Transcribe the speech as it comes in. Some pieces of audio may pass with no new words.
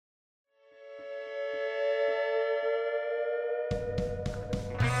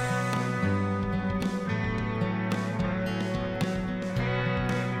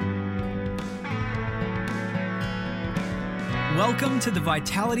Welcome to the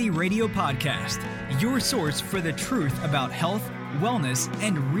Vitality Radio Podcast, your source for the truth about health, wellness,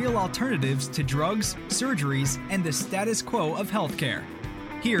 and real alternatives to drugs, surgeries, and the status quo of healthcare.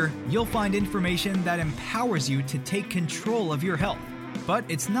 Here, you'll find information that empowers you to take control of your health. But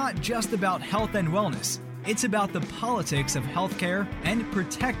it's not just about health and wellness. It's about the politics of healthcare and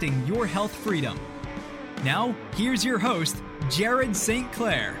protecting your health freedom. Now, here's your host, Jared St.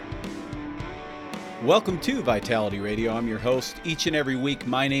 Clair. Welcome to Vitality Radio. I'm your host each and every week.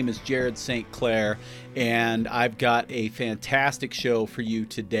 My name is Jared St. Clair, and I've got a fantastic show for you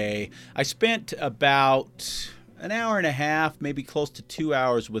today. I spent about an hour and a half, maybe close to 2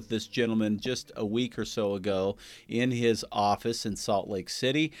 hours with this gentleman just a week or so ago in his office in Salt Lake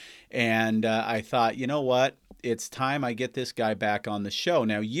City, and I thought, you know what? It's time I get this guy back on the show.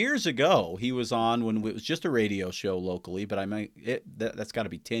 Now, years ago, he was on when it was just a radio show locally, but that's got to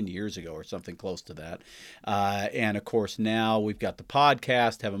be 10 years ago or something close to that. And of course, now we've got the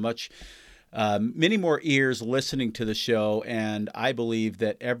podcast, have many more ears listening to the show, and I believe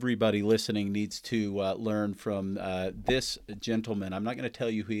that everybody listening needs to learn from this gentleman. I'm not going to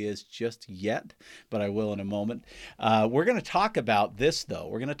tell you who he is just yet, but I will in a moment. We're going to talk about this, though.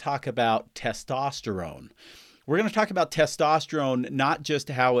 We're going to talk about testosterone. We're going to talk about testosterone, not just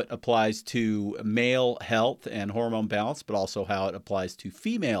how it applies to male health and hormone balance, but also how it applies to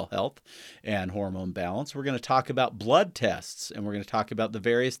female health and hormone balance. We're going to talk about blood tests, and we're going to talk about the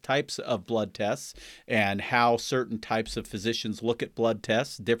various types of blood tests and how certain types of physicians look at blood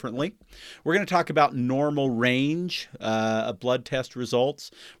tests differently. We're going to talk about normal range of blood test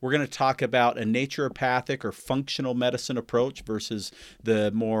results. We're going to talk about a naturopathic or functional medicine approach versus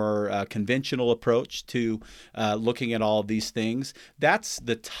the more conventional approach to looking at all of these things. That's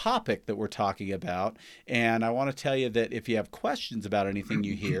the topic that we're talking about. And I want to tell you that if you have questions about anything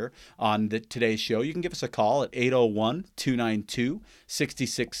you hear on today's show, you can give us a call at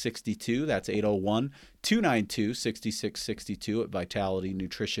 801-292-6662. That's 801-292-6662 at Vitality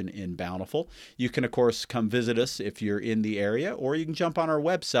Nutrition in Bountiful. You can, of course, come visit us if you're in the area, or you can jump on our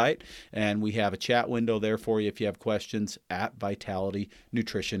website, and we have a chat window there for you if you have questions at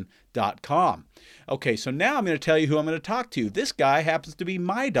vitalitynutrition.com. Okay, so now I'm going to tell you who I'm going to talk to. This guy happens to be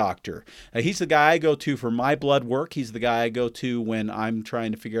my doctor. He's the guy I go to for my blood work. He's the guy I go to when I'm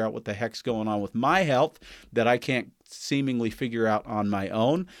trying to figure out what the heck's going on with my health that I can't seemingly figure out on my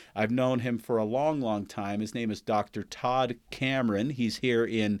own. I've known him for a long, long time. His name is Dr. Todd Cameron. He's here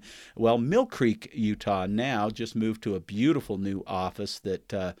in, Mill Creek, Utah now, just moved to a beautiful new office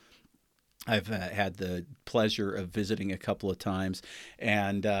that I've had the pleasure of visiting a couple of times,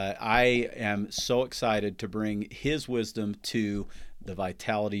 and I am so excited to bring his wisdom to the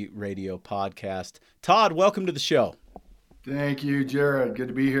Vitality Radio Podcast. Todd, welcome to the show. Thank you, Jared. Good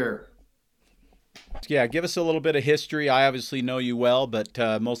to be here. Yeah, give us a little bit of history. I obviously know you well, but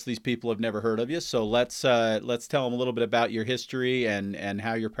most of these people have never heard of you. So let's tell them a little bit about your history and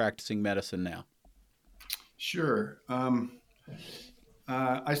how you're practicing medicine now. Sure.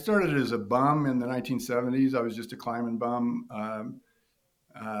 I started as a bum in the 1970s. I was just a climbing bum.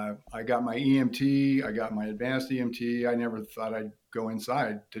 I got my EMT. I got my advanced EMT. I never thought I'd go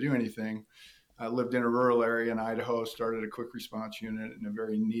inside to do anything. I lived in a rural area in Idaho, started a quick response unit in a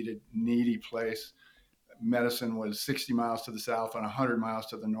very needy place. Medicine was 60 miles to the south and 100 miles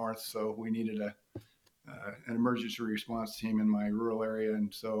to the north, so we needed an emergency response team in my rural area,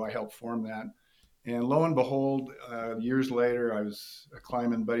 and so I helped form that. And lo and behold, years later, I was a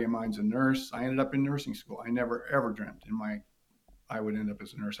climbing buddy of mine's a nurse. I ended up in nursing school. I never, ever dreamt I would end up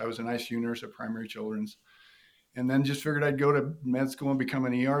as a nurse. I was an ICU nurse at Primary Children's, and then just figured I'd go to med school and become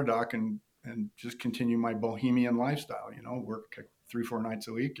an ER doc and just continue my bohemian lifestyle, work 3-4 nights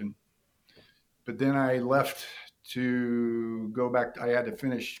a week. But then I left to go back. I had to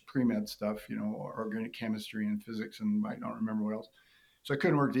finish pre-med stuff, organic chemistry and physics, and I don't remember what else. So I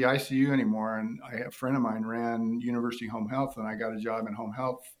couldn't work the ICU anymore. And a friend of mine ran University Home Health, and I got a job in home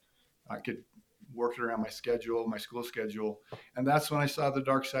health. I could work it around my schedule, my school schedule. And that's when I saw the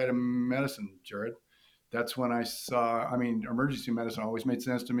dark side of medicine, Jared. That's when I saw, emergency medicine always made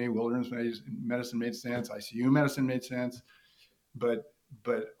sense to me. Wilderness medicine made sense. ICU medicine made sense. But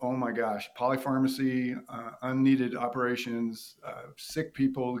oh my gosh, polypharmacy, unneeded operations, sick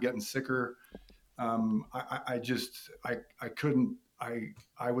people getting sicker. I couldn't. I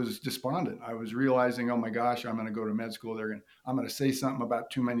was despondent. I was realizing, oh my gosh, I'm going to go to med school. I'm going to say something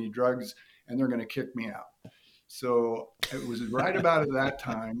about too many drugs, and they're going to kick me out. So it was right about at that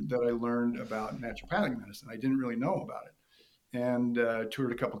time that I learned about naturopathic medicine. I didn't really know about it, and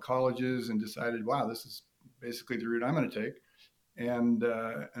toured a couple colleges and decided, wow, this is basically the route I'm going to take. And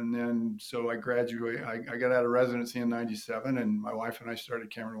then so I graduated. I got out of residency in '97, and my wife and I started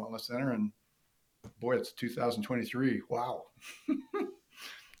Cameron Wellness Center. And boy, it's 2023. Wow.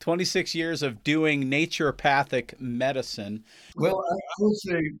 26 years of doing naturopathic medicine. Well, I would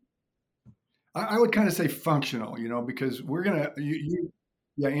say I would kind of say functional, because we're gonna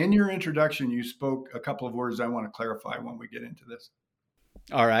yeah. In your introduction, you spoke a couple of words I want to clarify when we get into this.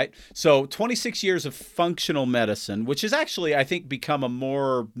 All right. So 26 years of functional medicine, which has actually, I think, become a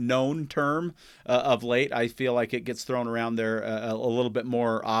more known term of late. I feel like it gets thrown around there a little bit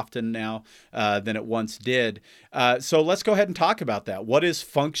more often now than it once did. So let's go ahead and talk about that. What is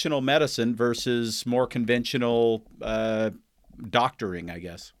functional medicine versus more conventional doctoring, I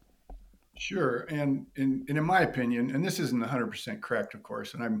guess? Sure. And in my opinion, and this isn't 100% correct, of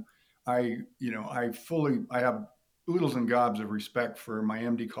course, and I have oodles and gobs of respect for my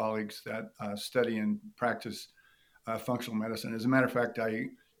MD colleagues that study and practice functional medicine. As a matter of fact,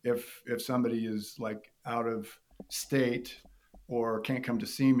 if somebody is like out of state or can't come to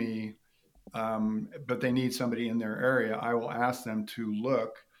see me, but they need somebody in their area, I will ask them to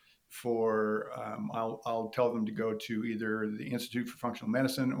look for. I'll tell them to go to either the Institute for Functional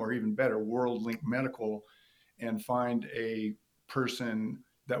Medicine or even better, World Link Medical, and find a person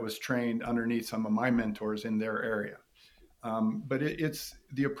that was trained underneath some of my mentors in their area. But it's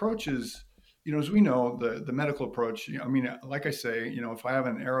the approach is, as we know, the medical approach. I mean, like I say, if I have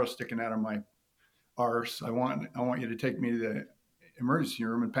an arrow sticking out of my arse, I want you to take me to the emergency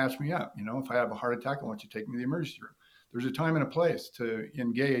room and patch me up. If I have a heart attack, I want you to take me to the emergency room. There's a time and a place to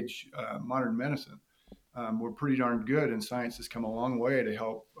engage modern medicine. We're pretty darn good, and science has come a long way to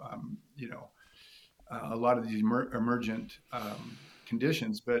help, a lot of these emergent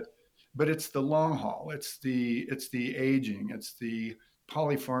conditions. But it's the long haul. It's the aging. It's the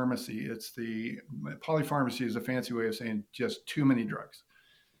polypharmacy. Polypharmacy is a fancy way of saying just too many drugs.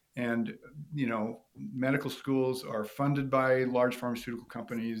 And medical schools are funded by large pharmaceutical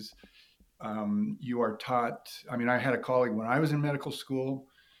companies. You are taught. I mean, I had a colleague when I was in medical school.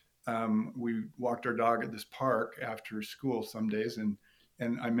 We walked our dog at this park after school some days, and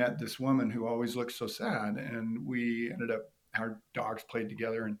I met this woman who always looked so sad, and we ended up, our dogs played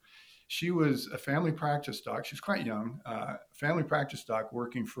together, and she was a family practice doc. She was quite young, family practice doc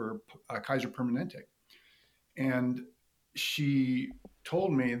working for Kaiser Permanente, and she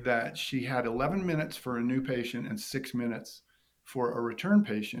told me that she had 11 minutes for a new patient and 6 minutes for a return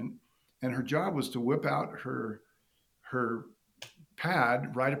patient, and her job was to whip out her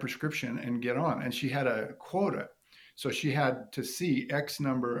pad, write a prescription, and get on. And she had a quota, so she had to see X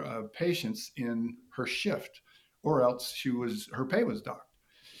number of patients in her shift, or else her pay was docked.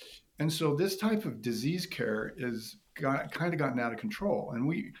 And so this type of disease care is kind of gotten out of control.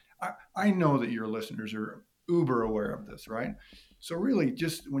 And I know that your listeners are uber aware of this, right? So really,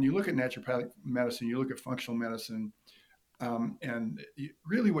 just when you look at naturopathic medicine, you look at functional medicine, and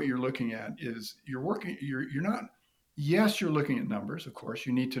really what you're looking at is you're not, yes, you're looking at numbers, of course.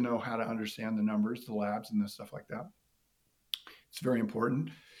 You need to know how to understand the numbers, the labs, and the stuff like that. It's very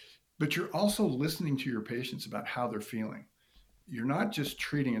important. But you're also listening to your patients about how they're feeling. You're not just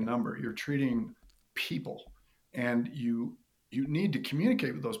treating a number, you're treating people. And you need to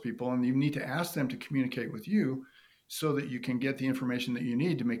communicate with those people, and you need to ask them to communicate with you so that you can get the information that you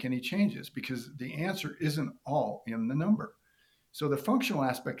need to make any changes, because the answer isn't all in the number. So the functional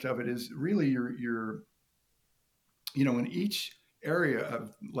aspect of it is really your in each area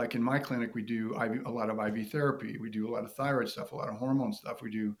of, like in my clinic, we do a lot of IV therapy. We do a lot of thyroid stuff, a lot of hormone stuff. I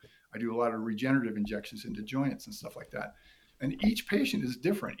do a lot of regenerative injections into joints and stuff like that. And each patient is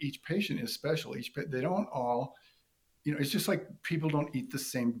different. Each patient is special. They don't all, it's just like people don't eat the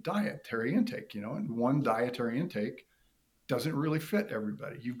same dietary intake, and one dietary intake doesn't really fit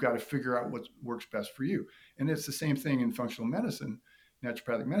everybody. You've got to figure out what works best for you. And it's the same thing in functional medicine,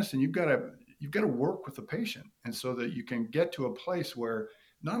 naturopathic medicine. You've got to work with the patient, and so that you can get to a place where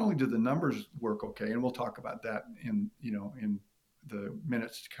not only do the numbers work okay, and we'll talk about that in the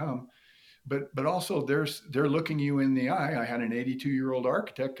minutes to come, but also they're looking you in the eye. I had an 82-year-old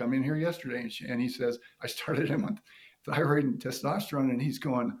architect come in here yesterday, and he says, I started him on thyroid and testosterone, and he's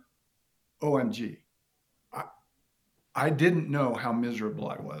going, OMG, I didn't know how miserable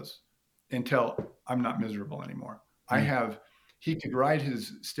I was until I'm not miserable anymore. He could ride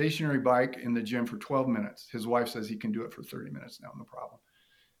his stationary bike in the gym for 12 minutes. His wife says he can do it for 30 minutes now, no problem.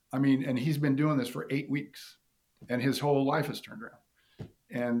 I mean, and he's been doing this for 8 weeks, and his whole life has turned around.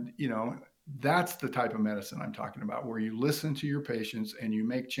 And, that's the type of medicine I'm talking about, where you listen to your patients and you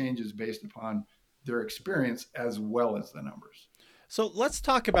make changes based upon their experience as well as the numbers. So let's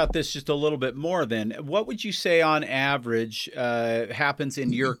talk about this just a little bit more then. What would you say on average happens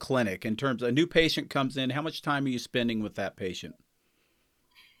in your clinic in terms of a new patient comes in? How much time are you spending with that patient?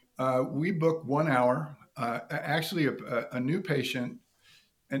 We book 1 hour. Actually, a new patient,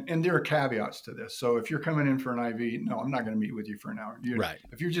 and there are caveats to this. So if you're coming in for an IV, no, I'm not going to meet with you for an hour. Right.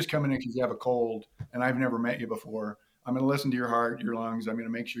 If you're just coming in because you have a cold and I've never met you before, I'm going to listen to your heart, your lungs. I'm going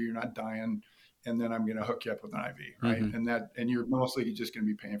to make sure you're not dying, and then I'm going to hook you up with an IV, right? Mm-hmm. And you're mostly just going to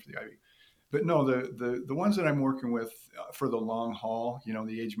be paying for the IV. But no, the ones that I'm working with for the long haul,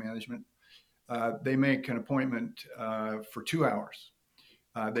 the age management, they make an appointment for 2 hours.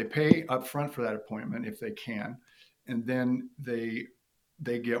 They pay up front for that appointment if they can, and then they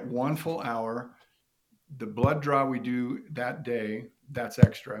get 1 full hour. The blood draw we do that day, that's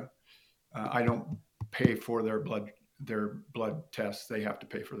extra. I don't pay for their blood tests. They have to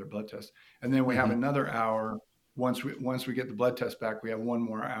pay for their blood tests. And then we have Mm-hmm. another hour. Once we get the blood test back, we have one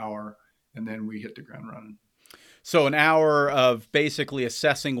more hour, and then we hit the ground running. So an hour of basically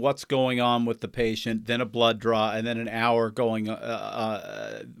assessing what's going on with the patient, then a blood draw, and then an hour going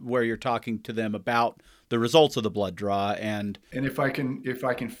where you're talking to them about the results of the blood draw. And if I can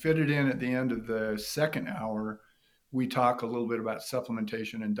fit it in at the end of the second hour, we talk a little bit about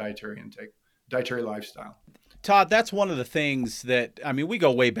supplementation and dietary intake, dietary lifestyle. Todd, that's one of the things that, I mean, we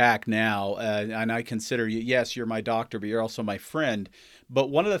go way back now, and I consider you, yes, you're my doctor, but you're also my friend. But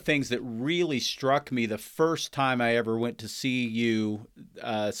one of the things that really struck me the first time I ever went to see you,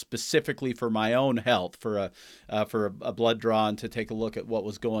 specifically for my own health, for a blood draw and to take a look at what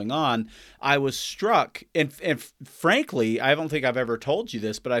was going on, I was struck. And frankly, I don't think I've ever told you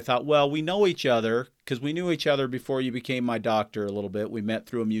this, but I thought, well, we know each other because we knew each other before you became my doctor a little bit. We met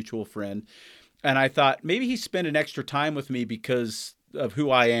through a mutual friend. And I thought maybe he spent an extra time with me because of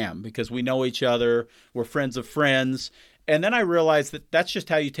who I am, because we know each other, we're friends of friends. And then I realized that that's just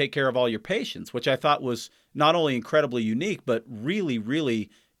how you take care of all your patients, which I thought was not only incredibly unique, but really,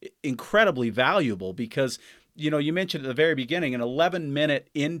 really incredibly valuable because, you mentioned at the very beginning, an 11-minute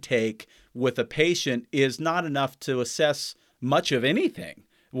intake with a patient is not enough to assess much of anything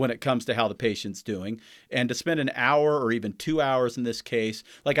when it comes to how the patient's doing. And to spend an hour or even 2 hours in this case,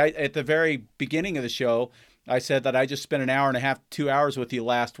 like at the very beginning of the show, I said that I just spent an hour and a half, 2 hours with you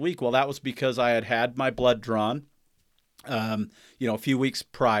last week. Well, that was because I had my blood drawn, a few weeks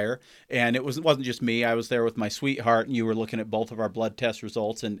prior, and it wasn't just me. I was there with my sweetheart, and you were looking at both of our blood test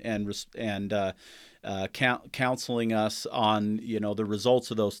results and counseling us on, the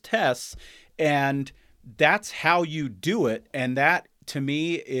results of those tests. And that's how you do it. And that, to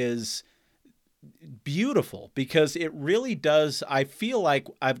me, is beautiful because it really does. I feel like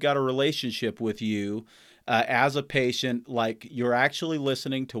I've got a relationship with you as a patient, like you're actually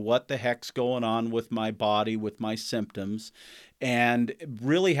listening to what the heck's going on with my body, with my symptoms, and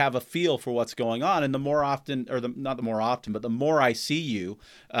really have a feel for what's going on. And the more often, not the more often, but the more I see you,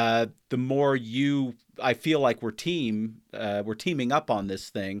 the more I feel like we're teaming up on this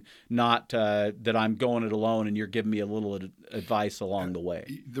thing, not that I'm going it alone and you're giving me a little advice along the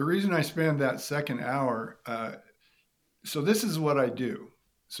way. The reason I spend that second hour, so this is what I do.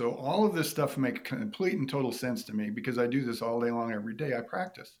 So all of this stuff makes complete and total sense to me because I do this all day long, every day. I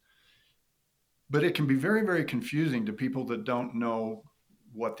practice. But it can be very, very confusing to people that don't know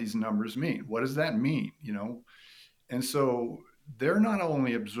what these numbers mean. What does that mean? And so they're not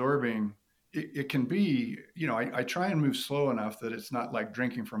only absorbing, it can be, I try and move slow enough that it's not like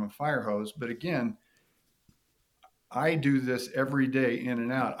drinking from a fire hose. But again, I do this every day in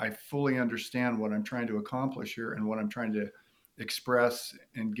and out. I fully understand what I'm trying to accomplish here and what I'm trying to express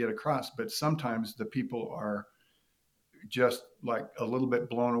and get across. But sometimes the people are just like a little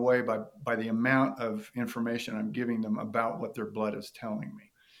bit blown away by the amount of information I'm giving them about what their blood is telling me.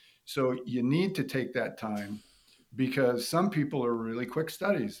 So you need to take that time because some people are really quick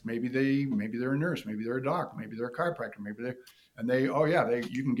studies. Maybe they're a nurse, maybe they're a doc, maybe they're a chiropractor,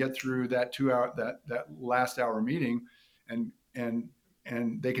 you can get through that 2 hour, that last hour meeting and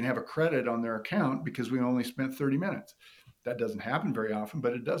they can have a credit on their account because we only spent 30 minutes. That doesn't happen very often,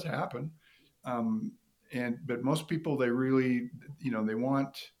 but it does happen. But most people, they really,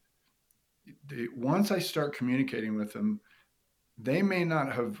 once I start communicating with them, they may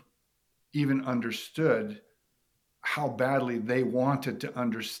not have even understood how badly they wanted to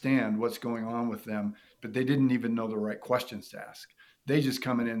understand what's going on with them, but they didn't even know the right questions to ask. They just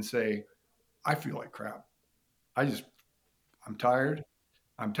come in and say, I feel like crap. I'm tired.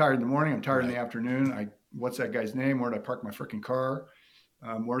 I'm tired in the morning. I'm tired in the afternoon. What's that guy's name? Where did I park my freaking car?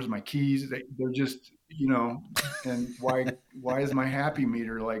 Where's my keys? They're just, and why is my happy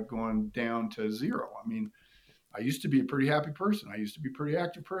meter like going down to zero? I mean, I used to be a pretty happy person. I used to be a pretty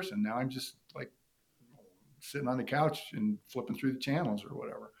active person. Now I'm just like sitting on the couch and flipping through the channels or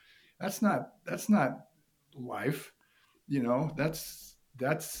whatever. That's not life.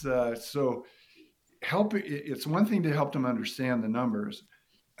 So it's one thing to help them understand the numbers.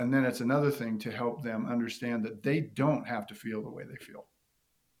 And then it's another thing to help them understand that they don't have to feel the way they feel,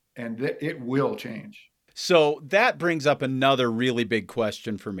 and that it will change. So that brings up another really big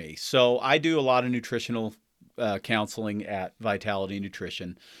question for me. So I do a lot of nutritional counseling at Vitality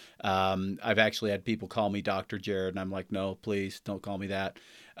Nutrition. I've actually had people call me Dr. Jared, and I'm like, no, please don't call me that.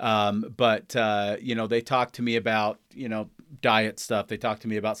 But they talk to me about, diet stuff. They talk to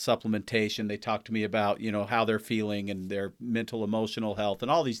me about supplementation. They talk to me about, how they're feeling and their mental, emotional health and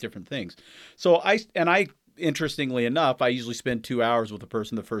all these different things. So interestingly enough, I usually spend 2 hours with a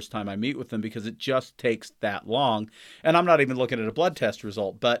person the first time I meet with them because it just takes that long. And I'm not even looking at a blood test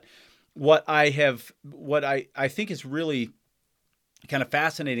result. But what I think is really kind of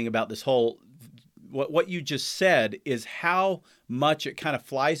fascinating about this whole, what you just said is how much it kind of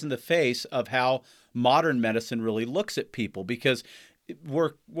flies in the face of how modern medicine really looks at people, because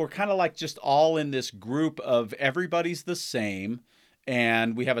we're kind of like just all in this group of everybody's the same.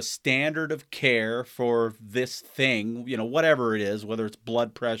 And we have a standard of care for this thing, whatever it is, whether it's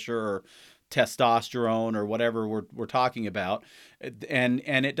blood pressure or testosterone or whatever we're talking about. And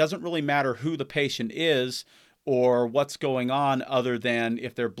it doesn't really matter who the patient is or what's going on, other than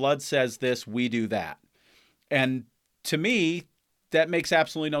if their blood says this, we do that. And to me, that makes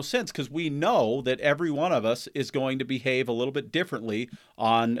absolutely no sense, because we know that every one of us is going to behave a little bit differently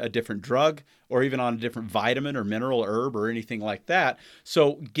on a different drug or even on a different vitamin or mineral herb or anything like that.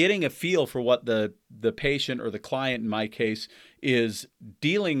 So getting a feel for what the patient or the client in my case is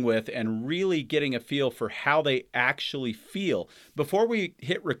dealing with, and really getting a feel for how they actually feel. Before we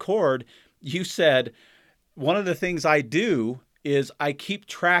hit record, you said, one of the things I do is I keep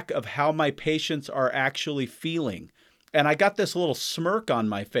track of how my patients are actually feeling. And I got this little smirk on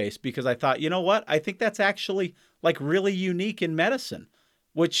my face because I thought, you know what? I think that's actually like really unique in medicine,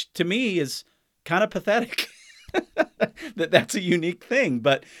 which to me is kind of pathetic that's a unique thing.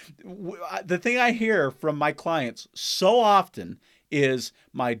 But the thing I hear from my clients so often is,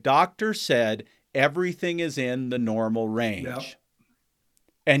 my doctor said everything is in the normal range. Yep.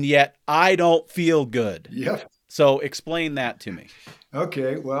 And yet I don't feel good. Yep. So explain that to me.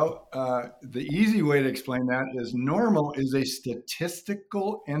 Okay, well, the easy way to explain that is normal is a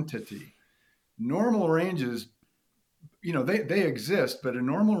statistical entity. Normal ranges, they exist, but a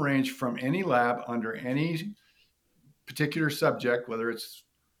normal range from any lab under any particular subject, whether it's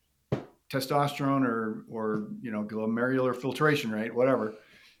testosterone or glomerular filtration rate, whatever,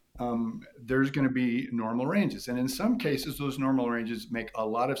 there's going to be normal ranges. And in some cases, those normal ranges make a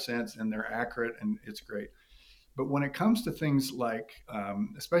lot of sense and they're accurate and it's great. But when it comes to things like,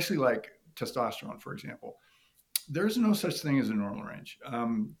 especially like testosterone, for example, there's no such thing as a normal range.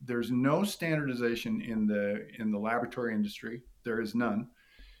 There's no standardization in the laboratory industry. There is none.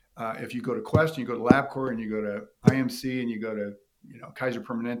 If you go to Quest, and you go to LabCorp, and you go to IMC, and you go to Kaiser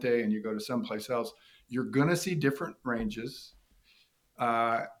Permanente, and you go to someplace else, you're going to see different ranges,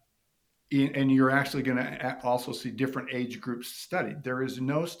 and you're actually going to also see different age groups studied. There is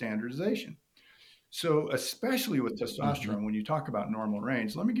no standardization. So especially with testosterone, when you talk about normal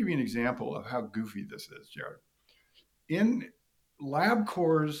range, let me give you an example of how goofy this is, Jared. In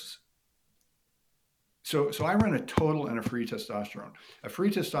LabCorp's, so I run a total and a free testosterone. A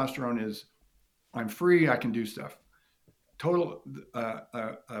free testosterone is, I'm free, I can do stuff. Total,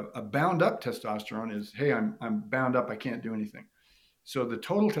 a bound up testosterone is, hey, I'm bound up, I can't do anything. So the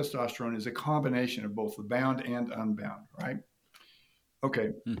total testosterone is a combination of both the bound and unbound, right?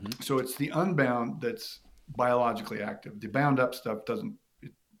 Okay, So it's the unbound that's biologically active. The bound up stuff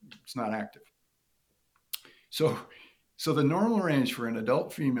it's not active. So the normal range for an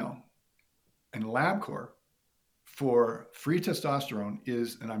adult female in LabCorp for free testosterone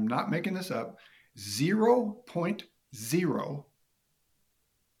is, and I'm not making this up, 0.0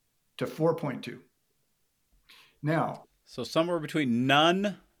 to 4.2. Now, so somewhere between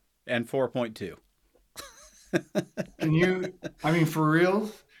none and 4.2. Can you, for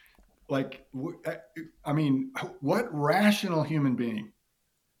real? Like, what rational human being,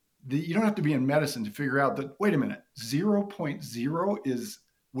 you don't have to be in medicine to figure out that, wait a minute, 0.0 is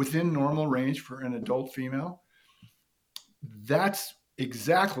within normal range for an adult female? That's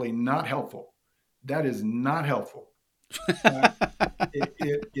exactly not helpful. That is not helpful.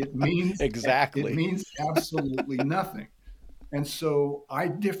 It means exactly. It means absolutely nothing. And so I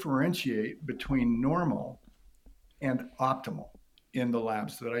differentiate between normal and optimal in the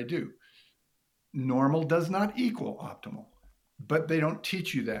labs that I do. normal does not equal optimal, but they don't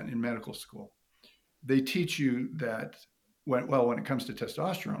teach you that in medical school. They teach you that when it comes to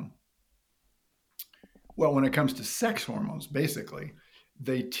testosterone, when it comes to sex hormones, basically,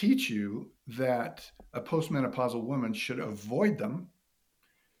 they teach you that a postmenopausal woman should avoid them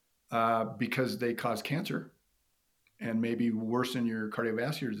because they cause cancer and maybe worsen your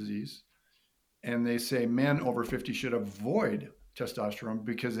cardiovascular disease. And they say men over 50 should avoid testosterone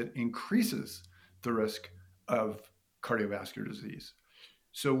because it increases the risk of cardiovascular disease.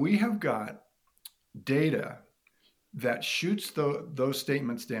 So we have got data that shoots those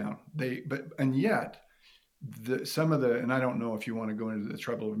statements down. And yet and I don't know if you want to go into the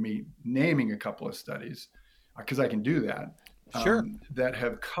trouble of me naming a couple of studies, because I can do that. Sure. That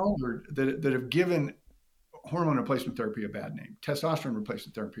have colored, that have given hormone replacement therapy a bad name, testosterone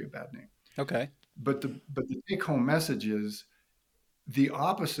replacement therapy a bad name. Okay. But the take-home message is the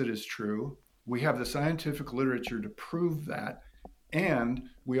opposite is true. We have the scientific literature to prove that, and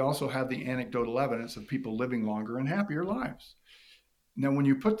we also have the anecdotal evidence of people living longer and happier lives. Now, when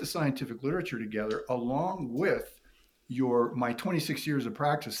you put the scientific literature together, along with my 26 years of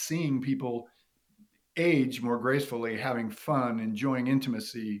practice, seeing people age more gracefully, having fun, enjoying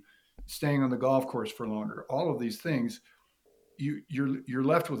intimacy, staying on the golf course for longer, all of these things, you're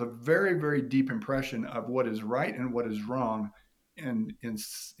left with a very, very deep impression of what is right and what is wrong in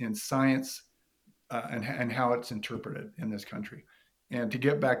science and how it's interpreted in this country. And to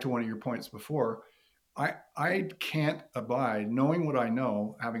get back to one of your points before, I can't abide, knowing what I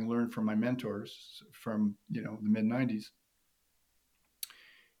know, having learned from my mentors from the mid 90s.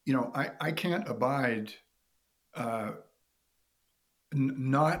 I can't abide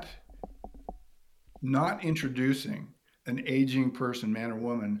not introducing an aging person, man or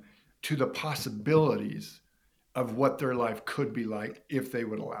woman, to the possibilities of what their life could be like if they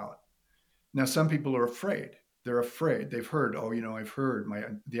would allow it. Now, some people are afraid. They're afraid. They've heard, I've heard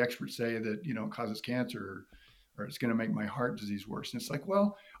the experts say that, it causes cancer or it's going to make my heart disease worse. And it's like,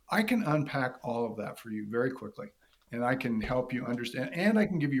 well, I can unpack all of that for you very quickly, and I can help you understand, and I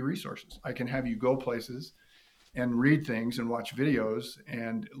can give you resources. I can have you go places and read things and watch videos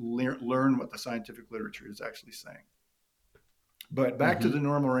and learn what the scientific literature is actually saying. But back to the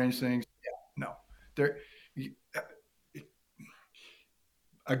normal range things, no.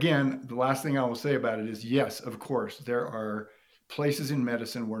 Again, the last thing I will say about it is, yes, of course, there are places in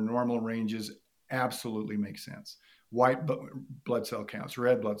medicine where normal ranges absolutely make sense. White blood cell counts,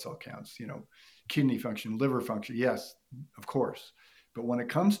 red blood cell counts, kidney function, liver function, yes, of course. But when it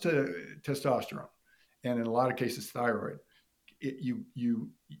comes to testosterone, and in a lot of cases thyroid,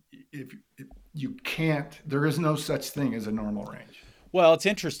 there is no such thing as a normal range. Well, it's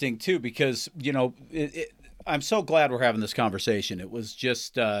interesting too, because, I'm so glad we're having this conversation. It was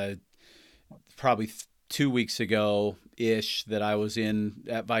just probably 2 weeks ago-ish that I was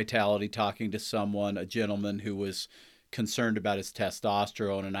at Vitality talking to someone, a gentleman who was concerned about his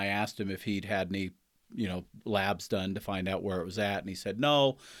testosterone, and I asked him if he'd had any labs done to find out where it was at. And he said,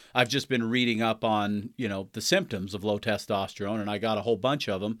 no, I've just been reading up on, the symptoms of low testosterone, and I got a whole bunch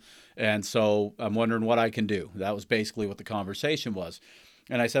of them. And so I'm wondering what I can do. That was basically what the conversation was.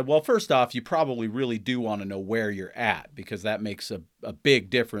 And I said, well, first off, you probably really do want to know where you're at, because that makes a big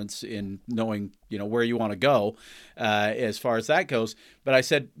difference in knowing, where you want to go as far as that goes. But I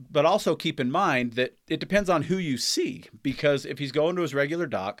said, but also keep in mind that it depends on who you see, because if he's going to his regular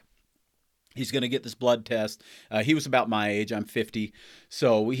doc, he's going to get this blood test. He was about my age. I'm 50.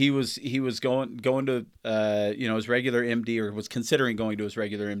 So he was going to, his regular MD, or was considering going to his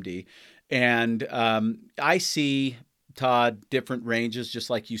regular MD. And I see, Todd, different ranges, just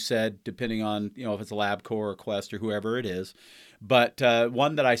like you said, depending on, if it's a LabCorp or Quest or whoever it is. But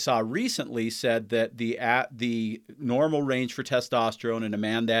one that I saw recently said that the normal range for testosterone in a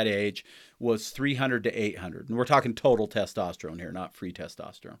man that age was 300 to 800. And we're talking total testosterone here, not free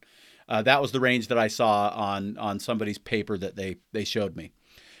testosterone. That was the range that I saw on somebody's paper that they showed me.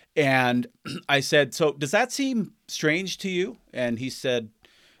 And I said, so does that seem strange to you? And he said,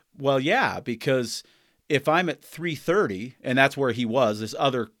 well, yeah, because if I'm at 330, and that's where he was, this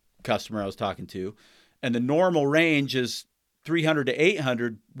other customer I was talking to, and the normal range is 300 to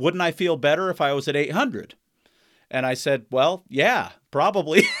 800, wouldn't I feel better if I was at 800? And I said, well, yeah,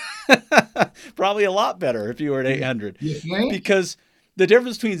 probably. Probably a lot better if you were at 800. Because the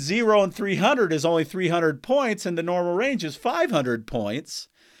difference between 0 and 300 is only 300 points, and the normal range is 500 points.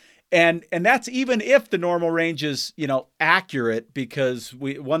 And that's even if the normal range is, accurate, because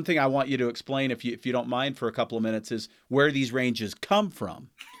one thing I want you to explain, if you don't mind for a couple of minutes, is where these ranges come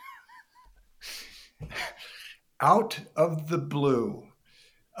from. Out of the blue,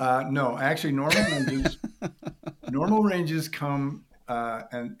 No, actually, normal ranges come,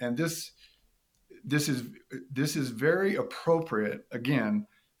 and this is very appropriate again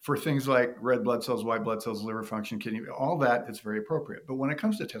for things like red blood cells, white blood cells, liver function, kidney, all that. It's very appropriate. But when it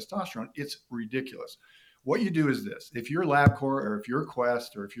comes to testosterone, it's ridiculous. What you do is this: if you're LabCorp, or if you're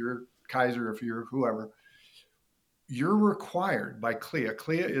Quest, or if you're Kaiser, or if you're whoever, you're required by CLIA.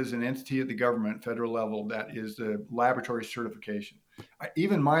 CLIA is an entity at the government federal level that is the laboratory certification.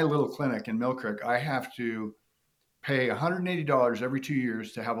 Even my little clinic in Mill Creek, I have to pay $180 every 2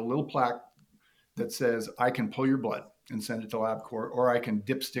 years to have a little plaque that says I can pull your blood and send it to LabCorp, or I can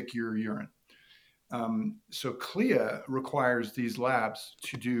dipstick your urine. So CLIA requires these labs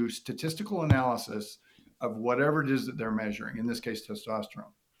to do statistical analysis of whatever it is that they're measuring, in this case,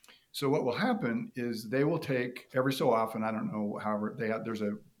 testosterone. So what will happen is they will take every so often, I don't know, however,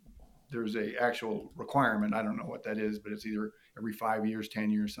 there's a actual requirement. I don't know what that is, but it's either every 5 years,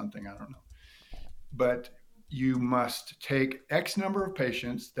 10 years, something, I don't know. But you must take X number of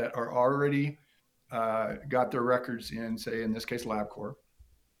patients that are already got their records in, say, in this case, LabCorp.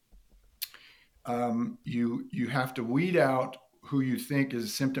 You have to weed out who you think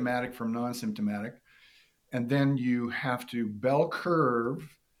is symptomatic from non-symptomatic, and then you have to bell curve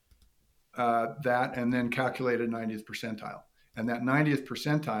that, and then calculate a 90th percentile. And that 90th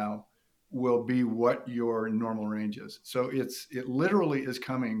percentile will be what your normal range is. So it literally is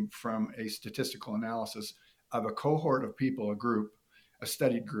coming from a statistical analysis of a cohort of people, a group, a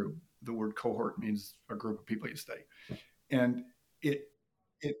studied group. The word cohort means a group of people you study. And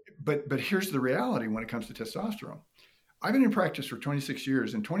but here's the reality when it comes to testosterone. I've been in practice for 26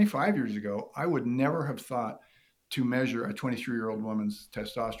 years, and 25 years ago, I would never have thought to measure a 23-year-old woman's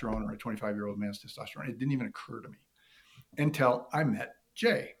testosterone or a 25-year-old man's testosterone. It didn't even occur to me until I met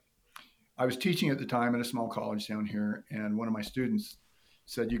Jay. I was teaching at the time at a small college down here, and one of my students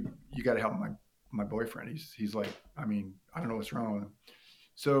said, you got to help my boyfriend. He's like, I mean, I don't know what's wrong with him.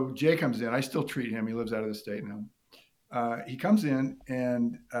 So Jay comes in. I still treat him. He lives out of the state now. He comes in,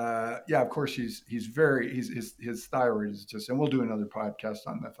 and of course his thyroid is just, and we'll do another podcast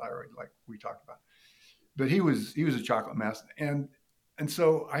on the thyroid like we talked about. But he was a chocolate mess, and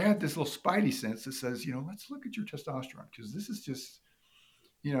so I had this little spidey sense that says, let's look at your testosterone, because this is just,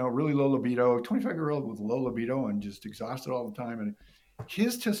 really low libido, 25-year-old with low libido and just exhausted all the time. And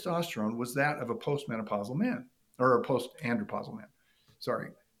his testosterone was that of a postmenopausal man, or a post-andropausal man. Sorry.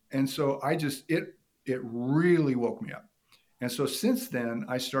 And so it really woke me up. And so since then,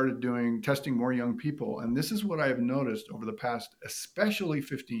 I started testing more young people. And this is what I have noticed over the past, especially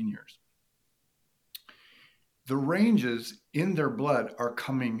 15 years. The ranges in their blood are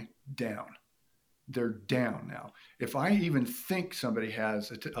coming down. They're down now. If I even think somebody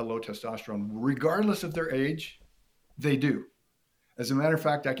has a low testosterone, regardless of their age, they do. As a matter of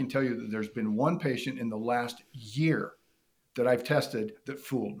fact, I can tell you that there's been one patient in the last year that I've tested that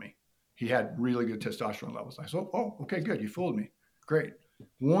fooled me. He had really good testosterone levels. I said, oh, okay, good. You fooled me. Great.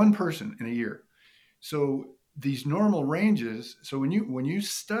 One person in a year. So these normal ranges, so when you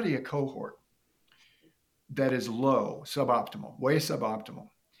study a cohort that is low, suboptimal, way suboptimal,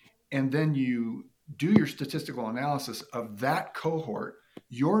 and then you do your statistical analysis of that cohort,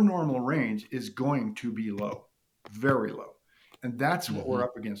 your normal range is going to be low, very low. And that's what we're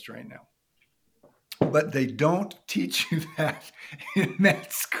up against right now. But they don't teach you that in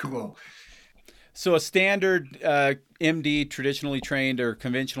med school. So a standard MD, traditionally trained or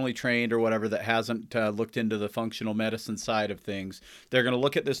conventionally trained or whatever, that hasn't looked into the functional medicine side of things, they're going to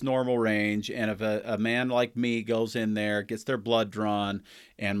look at this normal range. And if a man like me goes in there, gets their blood drawn,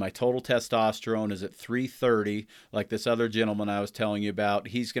 and my total testosterone is at 330, like this other gentleman I was telling you about,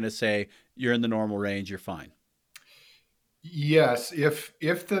 he's going to say, you're in the normal range, you're fine. Yes, if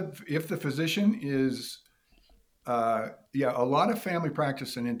the physician is, a lot of family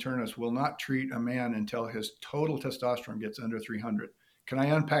practice and internists will not treat a man until his total testosterone gets under 300. Can I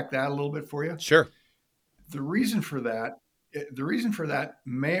unpack that a little bit for you? Sure. The reason for that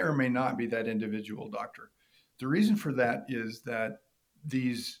may or may not be that individual doctor. The reason for that is that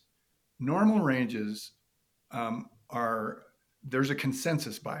these normal ranges there's a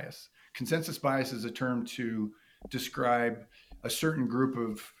consensus bias. Consensus bias is a term to describe a certain group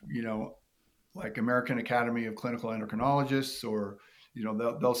of, like American Academy of Clinical Endocrinologists, or,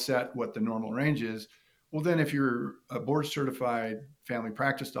 they'll set what the normal range is. Well, then if you're a board certified family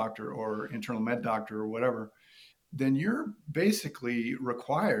practice doctor or internal med doctor or whatever, then you're basically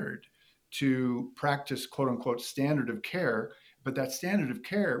required to practice quote unquote standard of care. But that standard of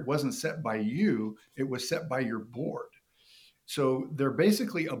care wasn't set by you, it was set by your board. So they're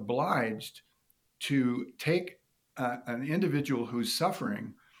basically obliged to take an individual who's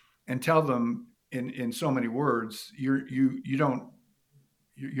suffering and tell them in so many words, you're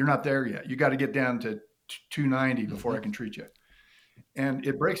not there yet. You got to get down to 290 before I can treat you. And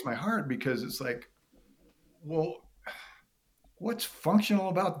it breaks my heart because it's like, well, what's functional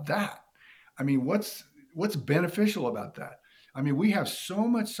about that? I mean, what's beneficial about that? I mean, we have so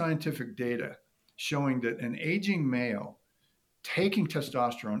much scientific data showing that an aging male taking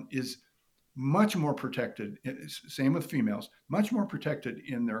testosterone is much more protected. Same with females, much more protected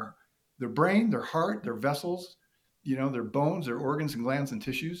in their brain, their heart, their vessels, their bones, their organs and glands and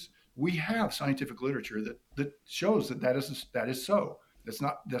tissues. We have scientific literature that shows that is so.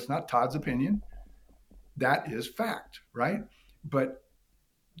 That's not Todd's opinion. That is fact, right? But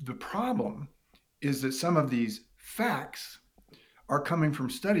the problem is that some of these facts are coming from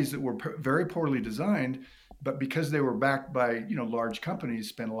studies that were very poorly designed, but because they were backed by large companies,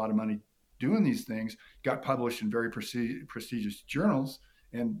 spent a lot of money doing these things, got published in very prestigious journals.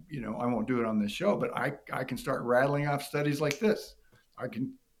 And I won't do it on this show, but I can start rattling off studies like this. I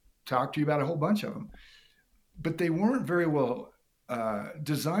can talk to you about a whole bunch of them, but they weren't very well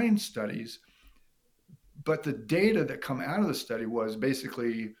designed studies. But the data that come out of the study was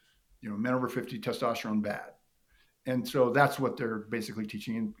basically, men over 50, testosterone bad. And so that's what they're basically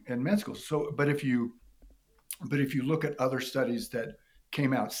teaching in med school. So, but if you look at other studies that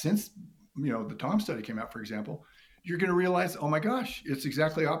came out since, the Tom study came out, for example, you're going to realize, oh my gosh, it's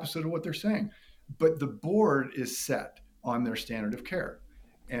exactly opposite of what they're saying. But the board is set on their standard of care.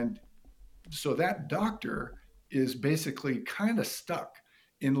 And so that doctor is basically kind of stuck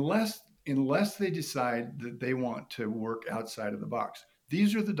unless they decide that they want to work outside of the box.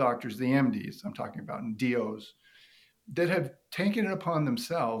 These are the doctors, the MDs I'm talking about, and DOs, that have taken it upon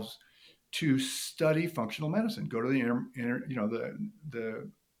themselves to study functional medicine. Go to the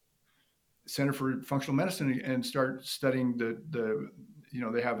Center for Functional Medicine and start studying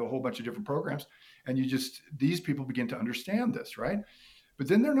they have a whole bunch of different programs, and these people begin to understand this, right? But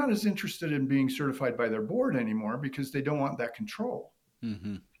then they're not as interested in being certified by their board anymore because they don't want that control.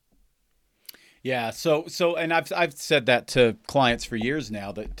 Mm-hmm. Yeah. So, and I've said that to clients for years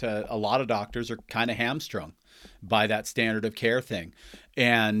now that a lot of doctors are kind of hamstrung by that standard of care thing.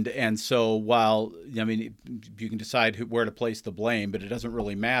 And so while, you can decide where to place the blame, but it doesn't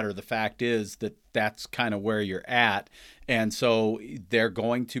really matter. The fact is that that's kind of where you're at. And so they're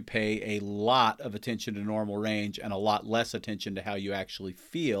going to pay a lot of attention to normal range and a lot less attention to how you actually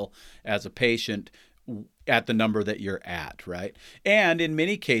feel as a patient at the number that you're at, right? And in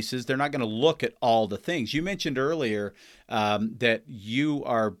many cases, they're not going to look at all the things. You mentioned earlier that you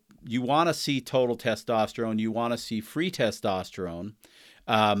want to see total testosterone, you want to see free testosterone,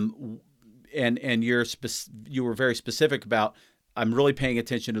 and you were very specific about, I'm really paying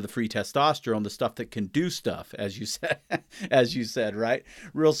attention to the free testosterone, the stuff that can do stuff, as you said, right?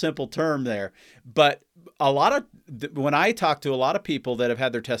 Real simple term there. But when I talk to a lot of people that have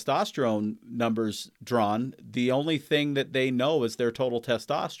had their testosterone numbers drawn, the only thing that they know is their total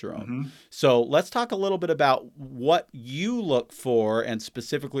testosterone. Mm-hmm. So let's talk a little bit about what you look for and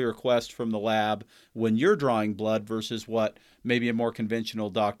specifically request from the lab when you're drawing blood versus what maybe a more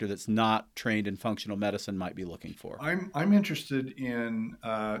conventional doctor that's not trained in functional medicine might be looking for. I'm interested in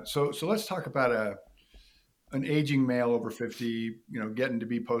so let's talk about an aging male over 50, getting to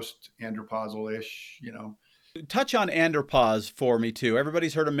be post-andropausal-ish, Touch on andropause for me too.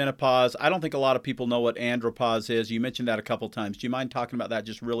 Everybody's heard of menopause. I don't think a lot of people know what andropause is. You mentioned that a couple of times. Do you mind talking about that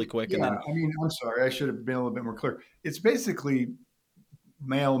just really quick? Yeah, I'm sorry. I should have been a little bit more clear. It's basically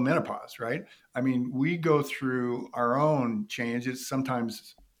male menopause, right? I mean, we go through our own change. It's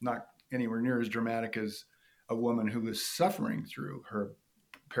sometimes not anywhere near as dramatic as a woman who is suffering through her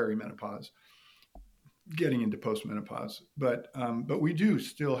perimenopause, getting into postmenopause. But we do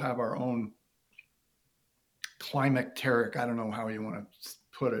still have our own climacteric, I don't know how you want to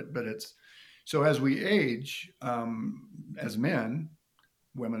put it, but it's, so as we age, as men,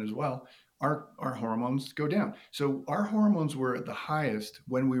 women as well, our hormones go down. So our hormones were at the highest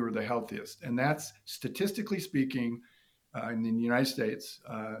when we were the healthiest. And that's, statistically speaking, in the United States,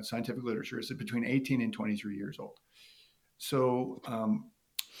 scientific literature is between 18 and 23 years old. So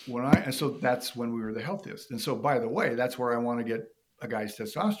so that's when we were the healthiest. And so, by the way, that's where I want to get a guy's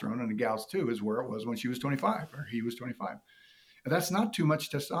testosterone, and a gal's too, is where it was when she was 25 or he was 25. And that's not too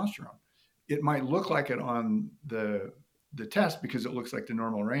much testosterone. It might look like it on the test because it looks like the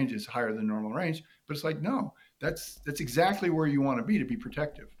normal range is higher than normal range, but it's like, no, that's exactly where you want to be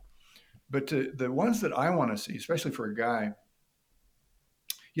protective. But the ones that I want to see, especially for a guy,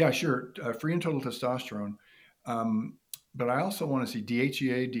 yeah, sure, free and total testosterone. But I also want to see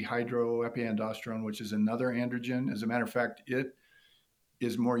DHEA, dihydroepiandrosterone, which is another androgen. As a matter of fact,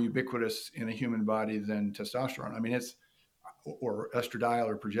 is more ubiquitous in a human body than testosterone. I mean, or estradiol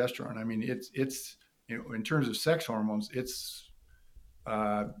or progesterone. I mean, it's in terms of sex hormones,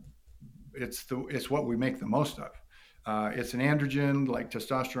 uh, it's what we make the most of. It's an androgen like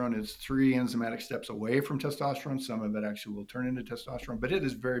testosterone. It's 3 enzymatic steps away from testosterone. Some of it actually will turn into testosterone, but it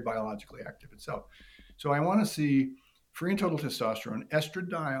is very biologically active itself. So I want to see free and total testosterone,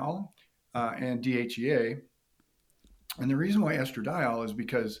 estradiol, and DHEA. And the reason why estradiol is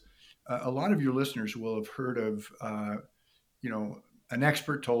because a lot of your listeners will have heard of, an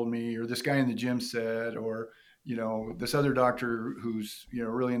expert told me, or this guy in the gym said, or, this other doctor who's,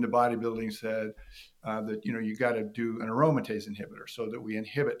 really into bodybuilding said that, you got to do an aromatase inhibitor so that we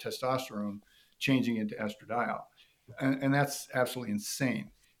inhibit testosterone changing into estradiol. And that's absolutely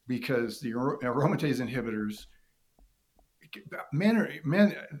insane because the aromatase inhibitors,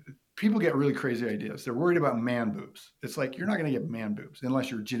 people get really crazy ideas. They're worried about man boobs. It's like, you're not going to get man boobs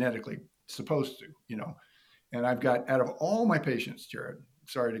unless you're genetically supposed to, And I've got, out of all my patients, Jared,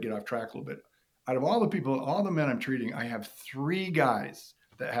 sorry to get off track a little bit. Out of all the people, all the men I'm treating, I have 3 guys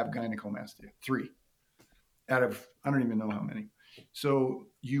that have gynecomastia. 3 out of, I don't even know how many. So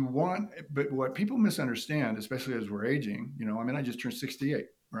but what people misunderstand, especially as we're aging, I just turned 68,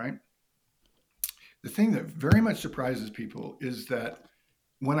 right? The thing that very much surprises people is that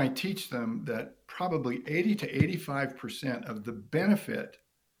when I teach them that probably 80 to 85% of the benefit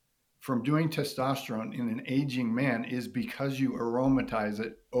from doing testosterone in an aging man is because you aromatize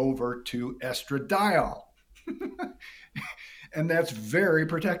it over to estradiol. And that's very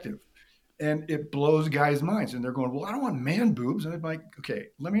protective. And it blows guys' minds. And they're going, well, I don't want man boobs. And I'm like, okay,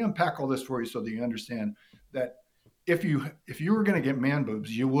 let me unpack all this for you so that you understand that if you were going to get man boobs,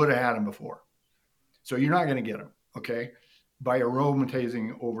 you would have had them before. So you're not going to get them, okay, by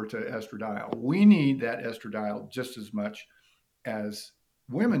aromatizing over to estradiol. We need that estradiol just as much as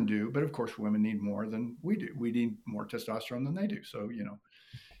women do, but of course women need more than we do. We need more testosterone than they do. So,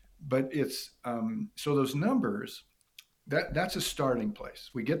 but it's, so those numbers, that's a starting place.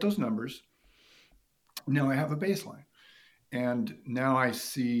 We get those numbers. Now I have a baseline, and now I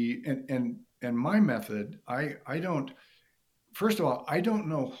see, and my method, I don't, first of all, I don't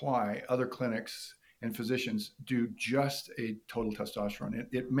know why other clinics and physicians do just a total testosterone.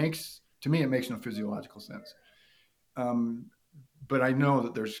 It makes no physiological sense. But I know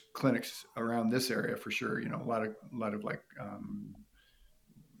that there's clinics around this area for sure. A lot of like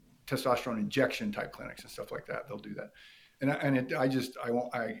testosterone injection type clinics and stuff like that. They'll do that,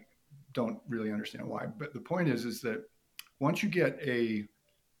 I don't really understand why. But the point is that once you get a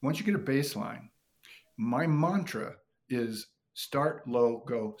baseline, my mantra is start low,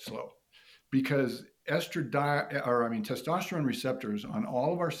 go slow, because testosterone receptors on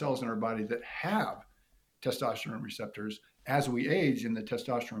all of our cells in our body that have testosterone receptors, as we age and the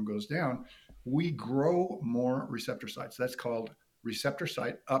testosterone goes down, we grow more receptor sites. That's called receptor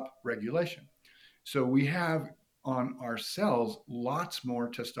site upregulation. So we have on our cells lots more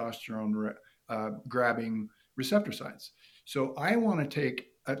testosterone grabbing receptor sites. So I want to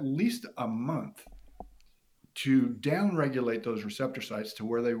take at least a month to downregulate those receptor sites to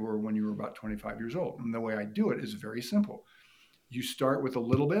where they were when you were about 25 years old. And the way I do it is very simple. You start with a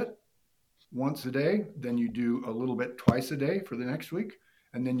little bit once a day, then you do a little bit twice a day for the next week,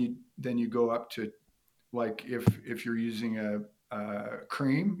 and then you go up to, like, if you're using a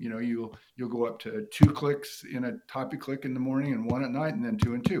cream, you'll go up to 2 clicks in a toppy click in the morning and 1 at night, and then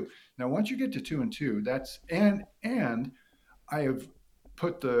 2 and 2. Now, once you get to 2 and 2, that's and I have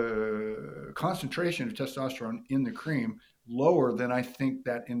put the concentration of testosterone in the cream lower than I think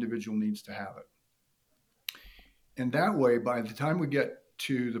that individual needs to have it. And that way, by the time we get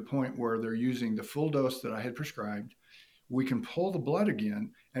to the point where they're using the full dose that I had prescribed, we can pull the blood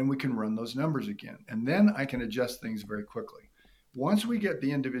again and we can run those numbers again. And then I can adjust things very quickly. Once we get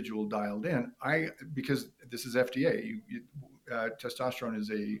the individual dialed in, because this is FDA, testosterone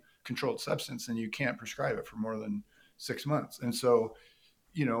is a controlled substance and you can't prescribe it for more than 6 months. And so,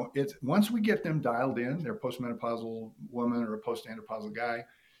 it's once we get them dialed in, they're a postmenopausal woman or a postmenopausal guy,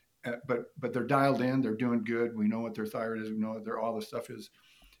 but they're dialed in, they're doing good. We know what their thyroid is. We know what all the stuff is.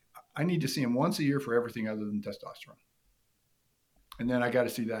 I need to see them once a year for everything other than testosterone. And then I got to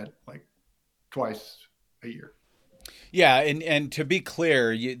see that like twice a year. Yeah, and to be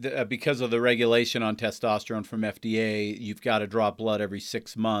clear, because of the regulation on testosterone from FDA, you've got to draw blood every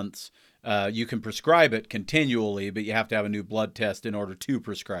 6 months. You can prescribe it continually, but you have to have a new blood test in order to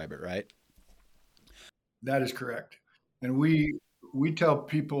prescribe it, right? That is correct. And we tell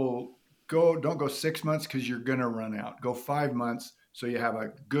people, don't go 6 months because you're going to run out. Go 5 months so you have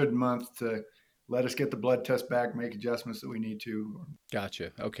a good month to let us get the blood test back, make adjustments that we need to.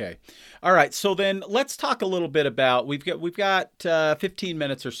 Gotcha. Okay. All right. So then let's talk a little bit about, we've got 15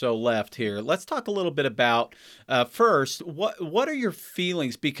 minutes or so left here. Let's talk a little bit about first, what are your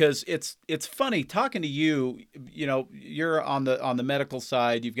feelings? Because it's funny talking to you, you're on the medical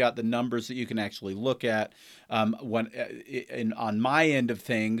side, you've got the numbers that you can actually look at. On my end of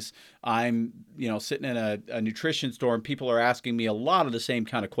things, I'm, sitting in a nutrition store, and people are asking me a lot of the same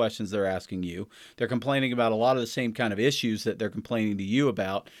kind of questions they're asking you. They're complaining about a lot of the same kind of issues that they're complaining to you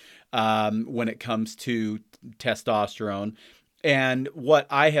about when it comes to testosterone. And what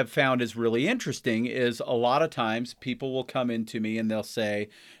I have found is really interesting is a lot of times people will come into me and they'll say,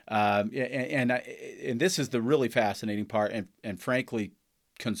 and this is the really fascinating part and frankly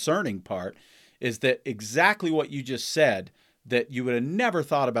concerning part, is that exactly what you just said, that you would have never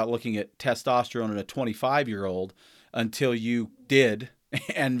thought about looking at testosterone in a 25-year-old until you did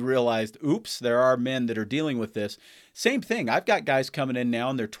and realized, oops, there are men that are dealing with this. Same thing. I've got guys coming in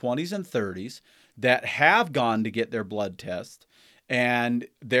now in their 20s and 30s that have gone to get their blood test, and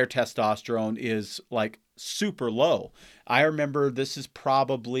their testosterone is like super low. I remember this is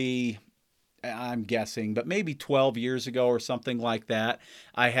probably, I'm guessing, but maybe 12 years ago or something like that.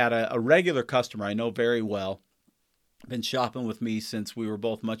 I had a regular customer I know very well, been shopping with me since we were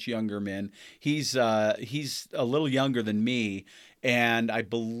both much younger men. He's a little younger than me, and I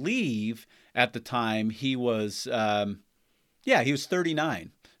believe at the time he was, he was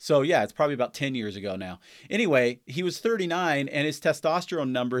 39. So yeah, it's probably about 10 years ago now. Anyway, he was 39, and his total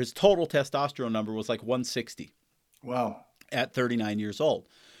testosterone number was like 160. Wow. At 39 years old.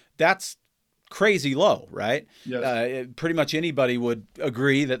 That's crazy low, right? Yes. Pretty much anybody would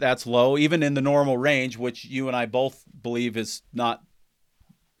agree that that's low, even in the normal range, which you and I both believe is on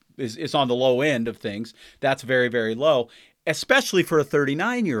the low end of things. That's very, very low, especially for a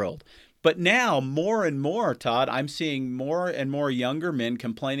 39-year-old. But now, more and more, Todd, I'm seeing more and more younger men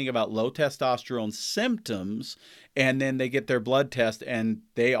complaining about low testosterone symptoms, and then they get their blood test, and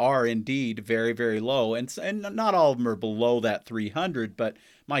they are indeed very, very low. And not all of them are below that 300, but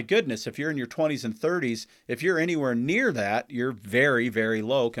my goodness, if you're in your 20s and 30s, if you're anywhere near that, you're very, very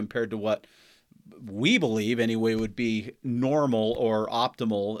low compared to what we believe anyway would be normal or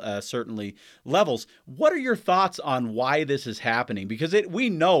optimal, certainly levels. What are your thoughts on why this is happening? Because we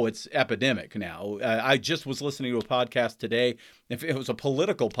know it's epidemic now. I just was listening to a podcast today. If it was a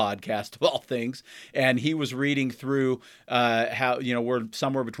political podcast of all things, and he was reading through how we're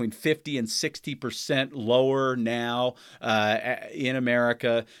somewhere between 50 and 60% lower now in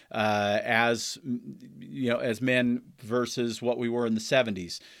America as men versus what we were in the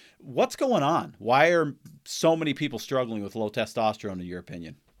 70s. What's going on? Why are so many people struggling with low testosterone, in your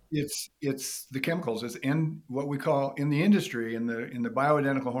opinion? It's the chemicals. It's in what we call in the industry, in the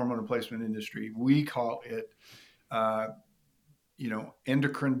bioidentical hormone replacement industry, we call it,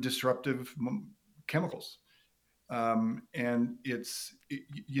 endocrine disruptive chemicals. And it's,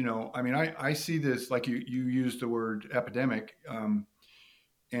 I see this, like you used the word epidemic,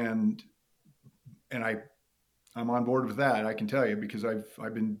 and I'm on board with that. I can tell you, because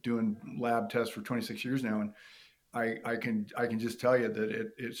I've been doing lab tests for 26 years now, and I can just tell you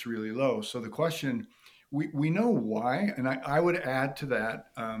that it's really low. So the question, we know why, and I would add to that,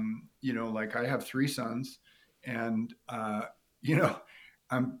 like I have 3 sons, and I'm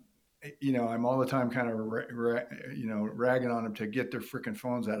all the time kind of ragging on them to get their freaking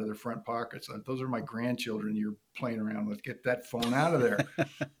phones out of their front pockets. Those are my grandchildren you're playing around with. Get that phone out of there.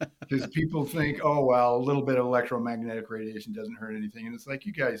 Because people think, oh, well, a little bit of electromagnetic radiation doesn't hurt anything. And it's like,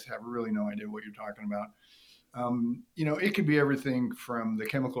 you guys have really no idea what you're talking about. It could be everything from the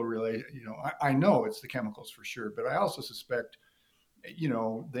chemical I know it's the chemicals for sure, but I also suspect,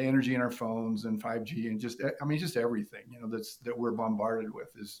 the energy in our phones and 5G and just everything, that we're bombarded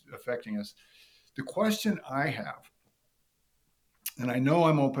with is affecting us. The question I have, and I know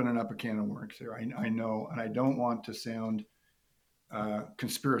I'm opening up a can of worms here. I know, and I don't want to sound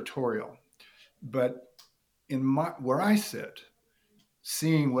conspiratorial, but where I sit,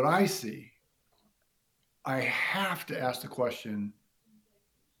 seeing what I see, I have to ask the question,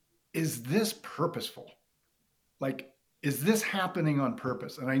 is this purposeful? Like, is this happening on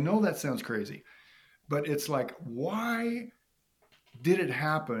purpose? And I know that sounds crazy, but it's like, why did it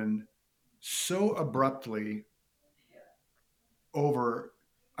happen so abruptly over,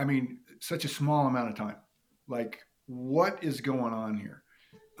 such a small amount of time? Like, what is going on here?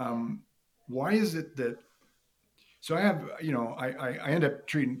 Why is it that, so I have, I end up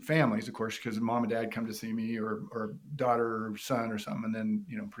treating families, of course, because mom and dad come to see me, or daughter or son or something. And then,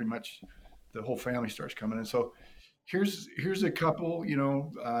 pretty much the whole family starts coming. And so here's a couple,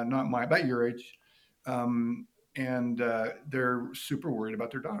 about your age, and they're super worried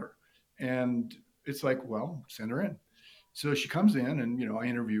about their daughter. And it's like, well, send her in. So she comes in, and I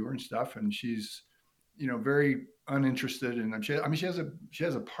interview her and stuff, and she's very uninterested in. She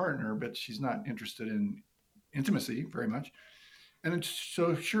has a partner, but she's not interested in intimacy very much. And it's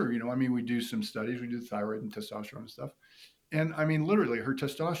so sure, we do some studies, we do thyroid and testosterone and stuff. And literally, her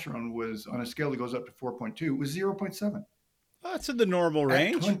testosterone was on a scale that goes up to 4.2, was 0.7 Well, that's in the normal at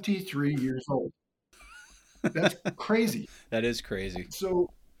range. 23 years old. That's crazy. That is crazy. So,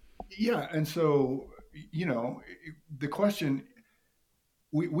 yeah. And so, the question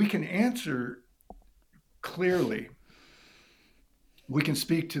we can answer clearly. We can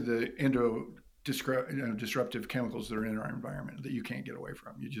speak to the disruptive chemicals that are in our environment that you can't get away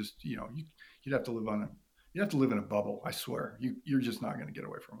from. You just, you'd have to live in a bubble. I swear, you're just not going to get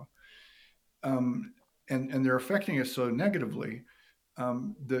away from them. And they're affecting us so negatively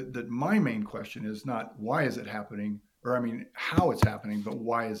that my main question is not why is it happening, or how it's happening, but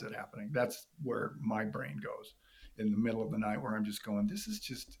why is it happening? That's where my brain goes in the middle of the night, where I'm just going, this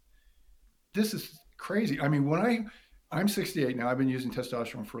is crazy. I'm 68 now. I've been using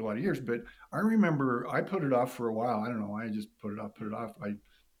testosterone for a lot of years, but I remember I put it off for a while. I don't know why. I just put it off. I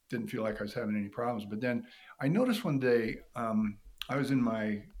didn't feel like I was having any problems. But then I noticed one day, I was in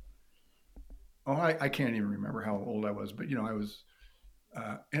my, I can't even remember how old I was, but I was,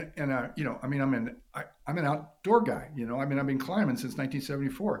 I'm an outdoor guy. I've been climbing since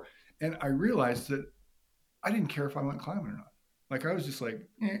 1974, and I realized that I didn't care if I went climbing or not. Like I was just like,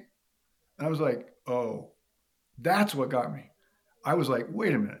 eh. And I was like, oh, that's what got me. I was like,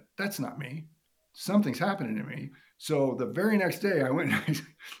 wait a minute, that's not me. Something's happening to me. So the very next day I went and I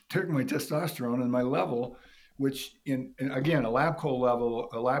took my testosterone and my level, which in again, a LabCorp level,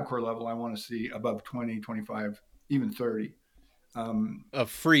 I want to see above 20, 25, even 30. Of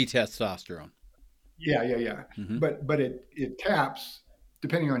free testosterone. Yeah. Mm-hmm. But it caps,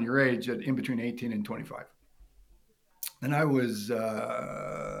 depending on your age, at in between 18 and 25. And I was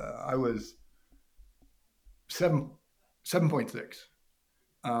 7.6.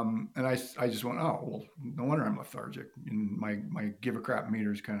 And I just went, oh, well, no wonder I'm lethargic. And my give a crap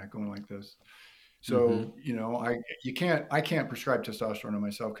meter is kind of going like this. So, I can't prescribe testosterone to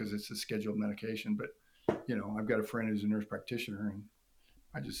myself because it's a scheduled medication, but I've got a friend who's a nurse practitioner, and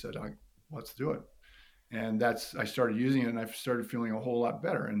I just said, let's do it. And I started using it, and I started feeling a whole lot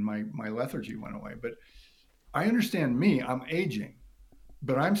better, and my lethargy went away. But I understand me, I'm aging,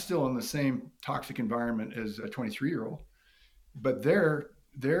 but I'm still in the same toxic environment as a 23-year-old. But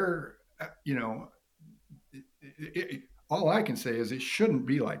all I can say is it shouldn't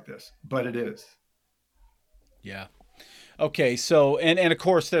be like this, but it is. Yeah. Okay. So, and of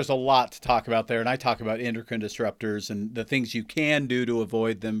course, there's a lot to talk about there. And I talk about endocrine disruptors and the things you can do to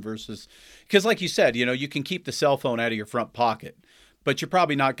avoid them versus, because like you said, you can keep the cell phone out of your front pocket, but you're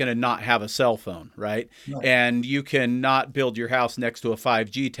probably not going to not have a cell phone, right? No. And you can not build your house next to a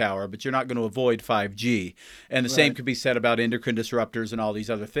 5G tower, but you're not going to avoid 5G. And the same could be said about endocrine disruptors and all these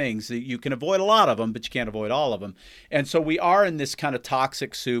other things. You can avoid a lot of them, but you can't avoid all of them. And so we are in this kind of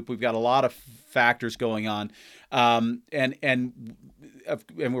toxic soup. We've got a lot of factors going on. And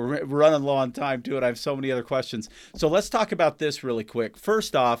we're running low on time too, and I have so many other questions. So let's talk about this really quick.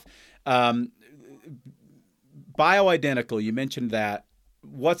 First off, bioidentical, you mentioned that.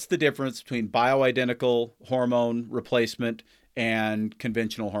 What's the difference between bioidentical hormone replacement and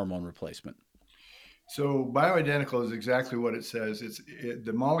conventional hormone replacement? So bioidentical is exactly what it says.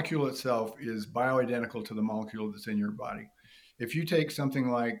 The molecule itself is bioidentical to the molecule that's in your body. If you take something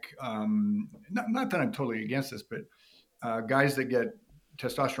like, not that I'm totally against this, but guys that get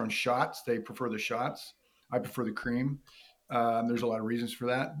testosterone shots, they prefer the shots. I prefer the cream. There's a lot of reasons for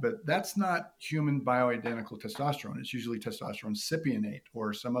that, but that's not human bioidentical testosterone. It's usually testosterone cypionate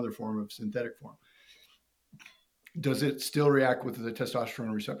or some other form of synthetic form. Does it still react with the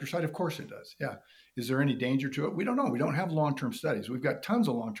testosterone receptor side? Of course it does. Yeah. Is there any danger to it? We don't know. We don't have long-term studies. We've got tons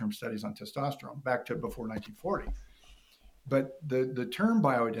of long-term studies on testosterone back to before 1940. But the term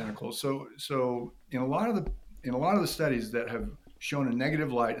bioidentical, so in a lot of the studies that have shown a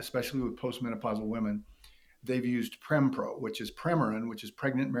negative light, especially with postmenopausal women, they've used Prempro, which is Premarin, which is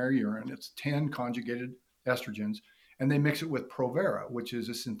pregnant mare urine. It's 10 conjugated estrogens, and they mix it with Provera, which is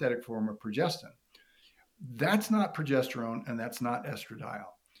a synthetic form of progestin. That's not progesterone, and that's not estradiol.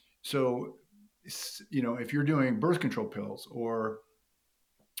 So, if you're doing birth control pills, or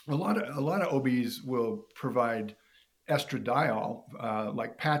a lot of OBs will provide estradiol,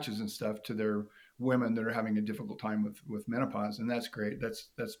 like patches and stuff, to their women that are having a difficult time with menopause, and that's great.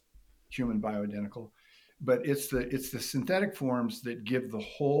 That's human bioidentical. But it's the synthetic forms that give the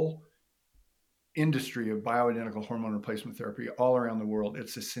whole industry of bioidentical hormone replacement therapy all around the world.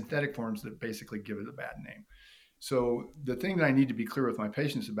 It's the synthetic forms that basically give it a bad name. So the thing that I need to be clear with my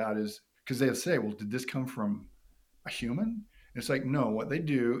patients about is, because they'll say, well, did this come from a human? It's like, no, what they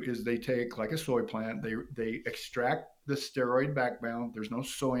do is they take, like a soy plant, they extract the steroid backbone. There's no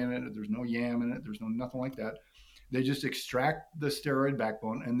soy in it. There's no yam in it. There's no nothing like that. They just extract the steroid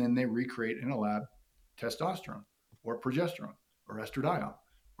backbone, and then they recreate in a lab testosterone or progesterone or estradiol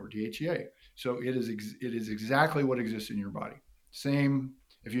or DHEA. So it is exactly what exists in your body. Same,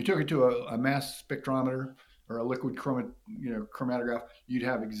 if you took it to a mass spectrometer or a liquid chromatograph, you'd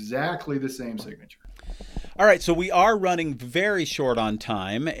have exactly the same signature. All right, so we are running very short on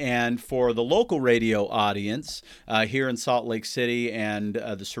time, and for the local radio audience here in Salt Lake City and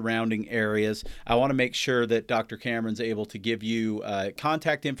the surrounding areas, I want to make sure that Dr. Cameron's able to give you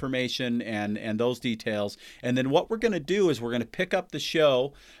contact information and those details. And then what we're going to do is we're going to pick up the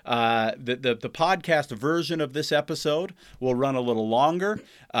show. The podcast version of this episode will run a little longer.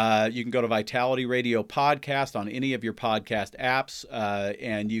 You can go to Vitality Radio Podcast on any of your podcast apps,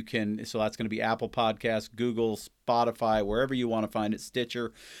 and you can, so that's going to be Apple Podcasts, Google, Spotify, wherever you want to find it,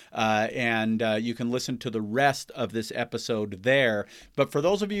 Stitcher, and you can listen to the rest of this episode there. But for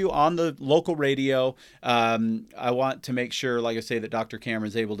those of you on the local radio, I want to make sure, like I say, that Dr.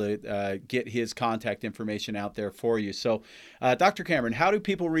 Cameron's able to get his contact information out there for you. So, Dr. Cameron, how do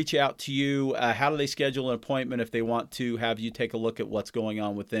people reach out to you? How do they schedule an appointment if they want to have you take a look at what's going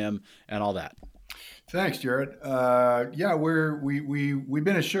on with them and all that? Thanks, Jared. Yeah, we've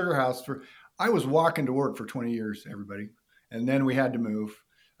been a sugar house for. I was walking to work for 20 years, everybody, and then we had to move.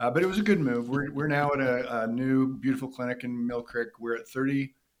 But it was a good move. We're now at a new, beautiful clinic in Mill Creek. We're at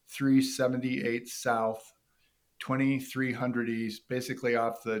 3378 South, 2300 East, basically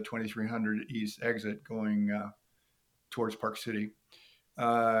off the 2300 East exit going towards Park City.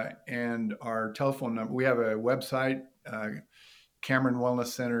 And our telephone number, we have a website, Cameron Wellness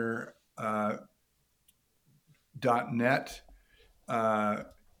Center .net,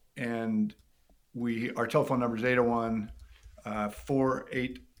 and our telephone number is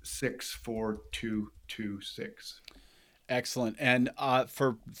 801-486-4226. Excellent. And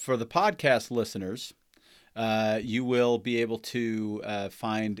for the podcast listeners, you will be able to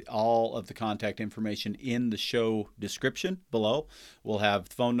find all of the contact information in the show description below. We'll have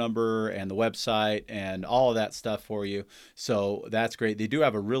the phone number and the website and all of that stuff for you. So that's great. They do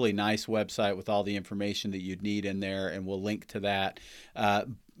have a really nice website with all the information that you'd need in there, and we'll link to that.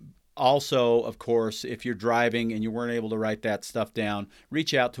 Also, of course, if you're driving and you weren't able to write that stuff down,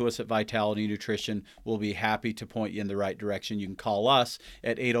 reach out to us at Vitality Nutrition. We'll be happy to point you in the right direction. You can call us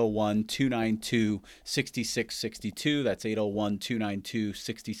at 801-292-6662. That's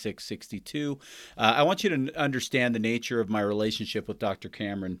 801-292-6662. I want you to understand the nature of my relationship with Dr.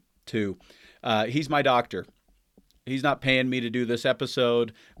 Cameron, too. He's my doctor. He's not paying me to do this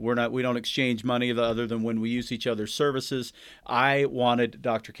episode. We don't exchange money other than when we use each other's services. I wanted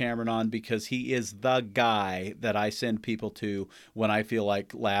Dr. Cameron on because he is the guy that I send people to when I feel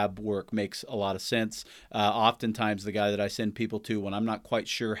like lab work makes a lot of sense. Oftentimes the guy that I send people to when I'm not quite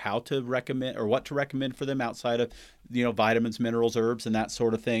sure how to recommend or what to recommend for them outside of vitamins, minerals, herbs, and that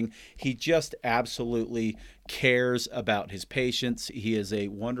sort of thing. He just absolutely cares about his patients. He is a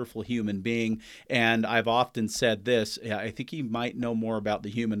wonderful human being. And I've often said this, I think he might know more about the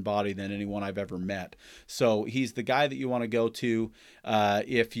human body than anyone I've ever met. So he's the guy that you want to go to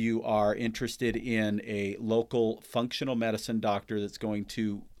if you are interested in a local functional medicine doctor that's going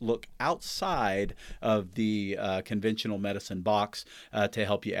to look outside of the conventional medicine box to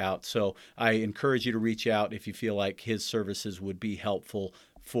help you out. So I encourage you to reach out if you feel like his services would be helpful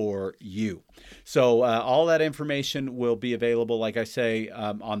for you. So all that information will be available, like I say,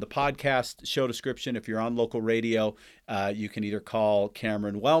 on the podcast show description. If you're on local radio, you can either call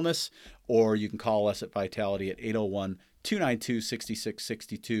Cameron Wellness or you can call us at Vitality at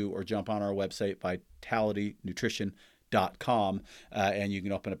 801-292-6662 or jump on our website, vitalitynutrition.com. And you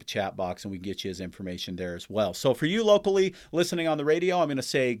can open up a chat box and we can get you his information there as well. So for you locally listening on the radio, I'm going to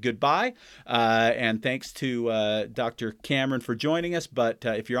say goodbye and thanks to Dr. Cameron for joining us. But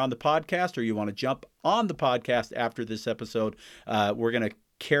if you're on the podcast or you want to jump on the podcast after this episode, we're going to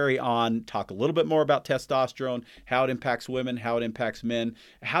carry on, talk a little bit more about testosterone, how it impacts women, how it impacts men,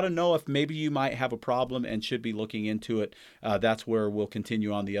 how to know if maybe you might have a problem and should be looking into it. That's where we'll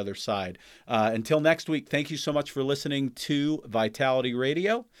continue on the other side. Until next week, thank you so much for listening to Vitality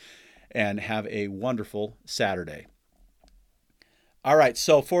Radio and have a wonderful Saturday. All right,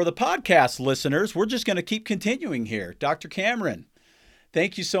 so for the podcast listeners, we're just going to keep continuing here. Dr. Cameron,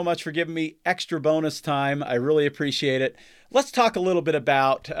 Thank you so much for giving me extra bonus time. I really appreciate it. Let's talk a little bit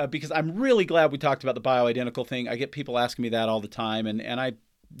about, because I'm really glad we talked about the bioidentical thing. I get people asking me that all the time, and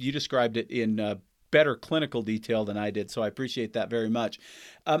you described it in better clinical detail than I did, so I appreciate that very much.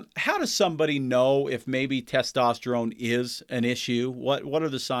 How does somebody know if maybe testosterone is an issue? What are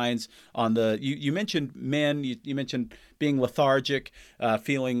the signs on the, you mentioned men, you mentioned being lethargic,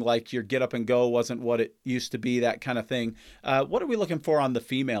 feeling like your get up and go wasn't what it used to be, that kind of thing. What are we looking for on the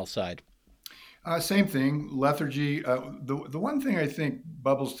female side? Same thing, lethargy. The one thing I think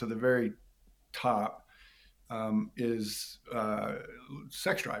bubbles to the very top is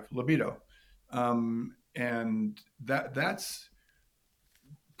sex drive, libido. And that's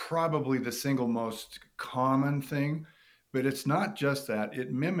probably the single most common thing, but it's not just that.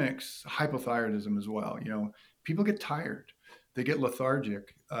 It mimics hypothyroidism as well. People get tired, they get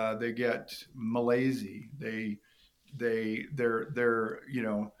lethargic, they get malaise. They're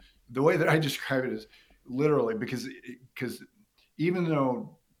the way that I describe it is literally because even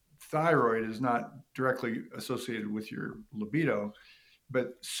though thyroid is not directly associated with your libido,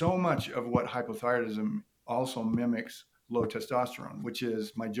 but so much of what hypothyroidism also mimics low testosterone, which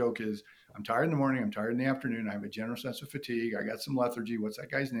is, my joke is, I'm tired in the morning, I'm tired in the afternoon, I have a general sense of fatigue, I got some lethargy, what's that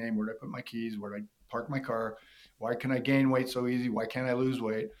guy's name, where did I put my keys, where did I park my car, why can I gain weight so easy, why can't I lose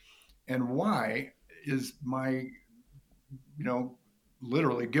weight, and why is my,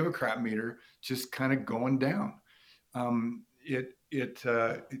 literally give a crap meter just kind of going down.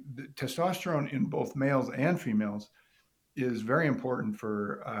 Testosterone in both males and females is very important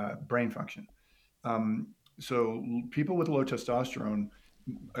for brain function. So people with low testosterone,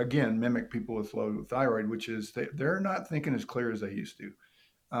 again, mimic people with low thyroid, which is they're not thinking as clear as they used to.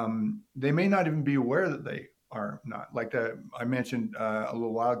 They may not even be aware that they are not. Like I mentioned a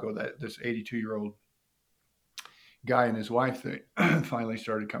little while ago, that this 82-year-old guy and his wife that finally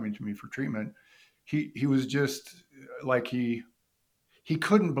started coming to me for treatment, he was just like, he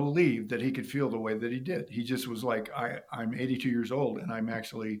couldn't believe that he could feel the way that he did. He just was like, I'm 82 years old and I'm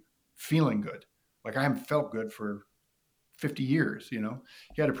actually feeling good. Like, I haven't felt good for 50 years, He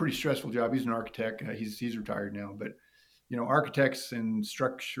had a pretty stressful job. He's an architect. He's retired now, but architects and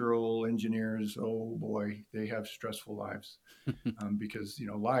structural engineers, oh boy, they have stressful lives because,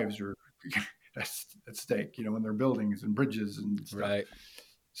 lives are at stake, in their buildings and bridges and stuff. Right.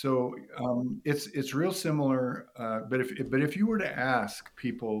 So it's real similar. But if you were to ask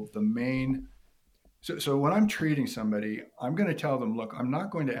people so when I'm treating somebody, I'm going to tell them, look, I'm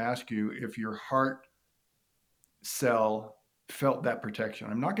not going to ask you if your heart cell felt that protection.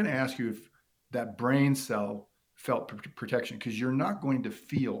 I'm not going to ask you if that brain cell felt protection, because you're not going to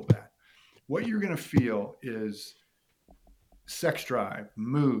feel that. What you're going to feel is sex drive,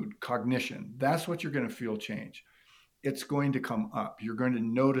 mood, cognition. That's what you're going to feel change. It's going to come up. You're going to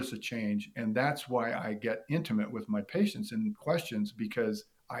notice a change. And that's why I get intimate with my patients in questions, because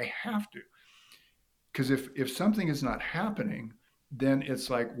I have to. Because if something is not happening, then it's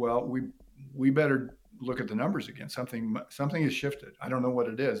like, well, we better look at the numbers again. Something has shifted. I don't know what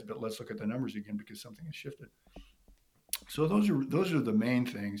it is, but let's look at the numbers again, because something has shifted. So those are the main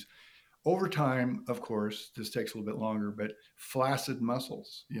things. Over time, of course, this takes a little bit longer, but flaccid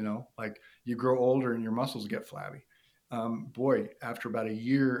muscles, like you grow older and your muscles get flabby. After about a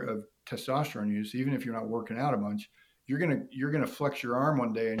year of testosterone use, even if you're not working out a bunch, you're gonna flex your arm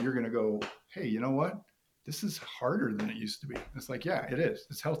one day and you're gonna go, hey, you know what? This is harder than it used to be. It's like, yeah, it is.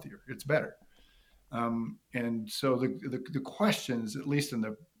 It's healthier. It's better. And so the questions, at least in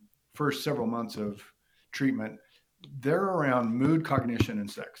the first several months of treatment, they're around mood, cognition, and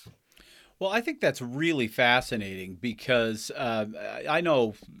sex. Well, I think that's really fascinating, because I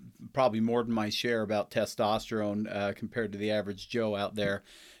know probably more than my share about testosterone compared to the average Joe out there.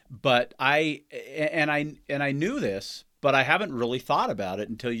 But I knew this, but I haven't really thought about it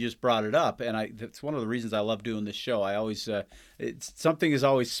until you just brought it up. And that's one of the reasons I love doing this show. I always something is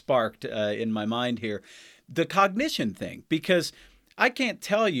always sparked in my mind here, the cognition thing, because I can't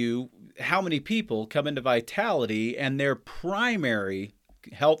tell you how many people come into Vitality and their primary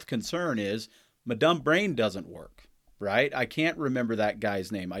health concern is my dumb brain doesn't work. Right? I can't remember that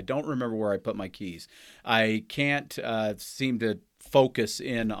guy's name. I don't remember where I put my keys. I can't seem to focus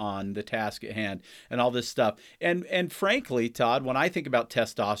in on the task at hand and all this stuff. And frankly, Todd, when I think about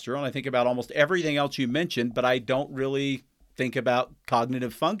testosterone, I think about almost everything else you mentioned, but I don't really think about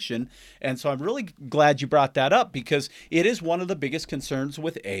cognitive function. And so I'm really glad you brought that up, because it is one of the biggest concerns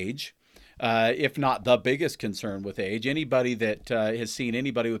with age. If not the biggest concern with age. Anybody that has seen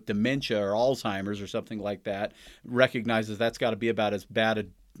anybody with dementia or Alzheimer's or something like that recognizes that's got to be about as bad a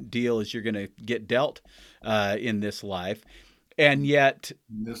deal as you're going to get dealt in this life. And yet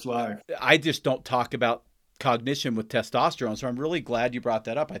in this life. I just don't talk about cognition with testosterone. So I'm really glad you brought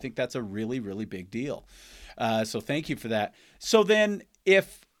that up. I think that's a really, really big deal. So thank you for that. So then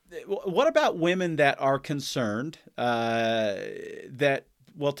what about women that are concerned that,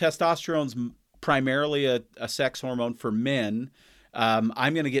 well, testosterone's primarily a sex hormone for men.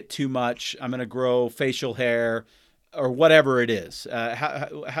 I'm going to get too much. I'm going to grow facial hair or whatever it is.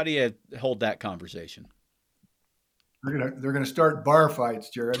 How do you hold that conversation? They're gonna start bar fights,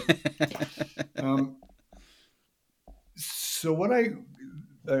 Jared. So what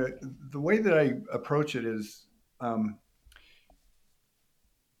the way that I approach it is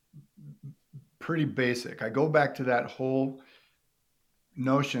pretty basic. I go back to that whole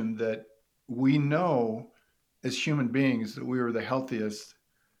notion that we know as human beings that we were the healthiest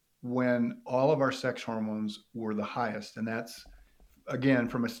when all of our sex hormones were the highest, and that's, again,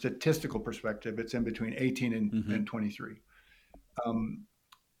 from a statistical perspective, it's in between 18 and 23.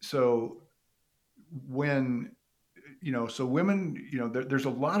 So when, so women, there's a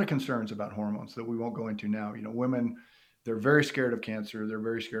lot of concerns about hormones that we won't go into now. Women, they're very scared of cancer. They're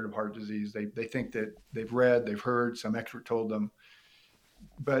very scared of heart disease. They think that they've heard, some expert told them.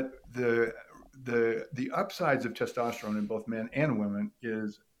 But the upsides of testosterone in both men and women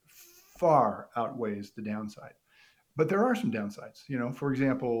is far outweighs the downside. But there are some downsides, for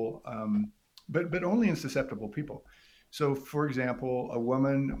example, but only in susceptible people. So, for example, a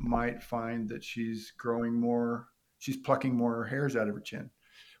woman might find that she's plucking more hairs out of her chin,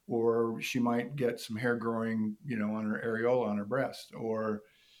 or she might get some hair growing, on her areola, on her breast, or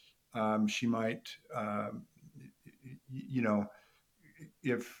she might, I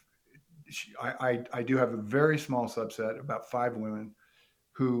do have a very small subset, about 5 women,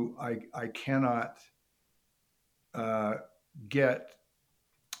 who I cannot get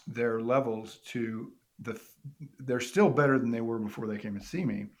their levels to they're still better than they were before they came and see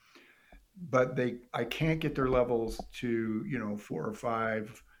me, but I can't get their levels to 4 or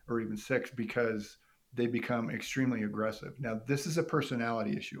 5 or even 6 because they become extremely aggressive. Now, this is a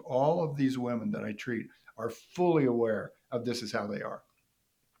personality issue. All of these women that I treat are fully aware of this is how they are.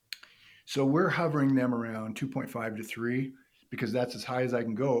 So we're hovering them around 2.5 to 3 because that's as high as I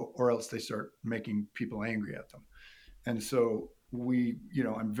can go, or else they start making people angry at them. And so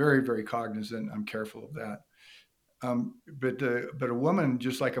I'm very, very cognizant. I'm careful of that. But a woman,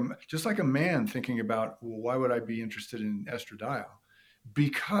 just like a man, thinking about, well, why would I be interested in estradiol?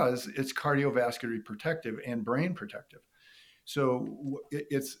 Because it's cardiovascular protective and brain protective. So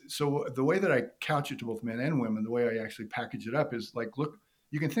so the way that I couch it to both men and women, the way I actually package it up is like, look,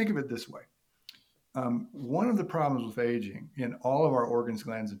 you can think of it this way. One of the problems with aging in all of our organs,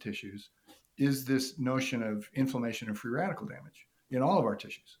 glands, and tissues is this notion of inflammation and free radical damage in all of our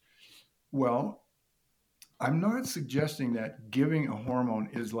tissues. Well, I'm not suggesting that giving a hormone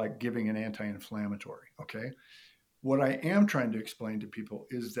is like giving an anti-inflammatory, okay? What I am trying to explain to people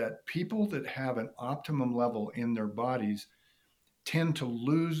is that people that have an optimum level in their bodies tend to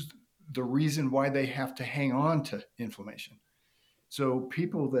lose the reason why they have to hang on to inflammation. So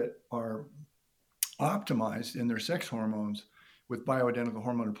people that are optimized in their sex hormones with bioidentical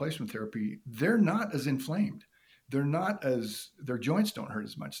hormone replacement therapy, they're not as inflamed. Their joints don't hurt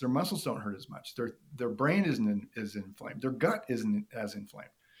as much. Their muscles don't hurt as much. Their brain isn't as inflamed. Their gut isn't as inflamed.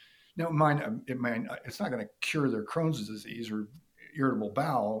 Now, it's not going to cure their Crohn's disease or irritable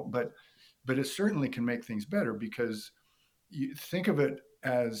bowel, but it certainly can make things better, because you think of it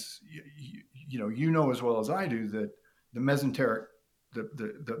as, as well as I do, that the mesenteric,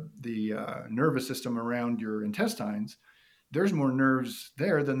 the nervous system around your intestines, there's more nerves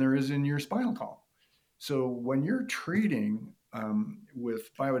there than there is in your spinal column. So when you're treating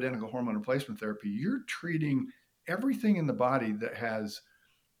with bioidentical hormone replacement therapy, you're treating everything in the body that has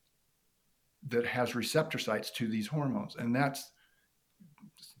receptor sites to these hormones. And that's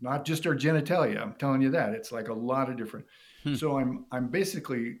not just our genitalia. I'm telling you that. It's like a lot of different. So I'm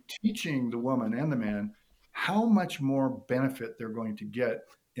basically teaching the woman and the man how much more benefit they're going to get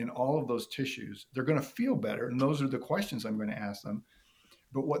in all of those tissues. They're going to feel better. And those are the questions I'm going to ask them.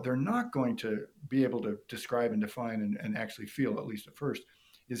 But what they're not going to be able to describe and define and actually feel, at least at first,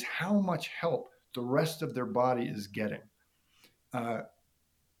 is how much help the rest of their body is getting.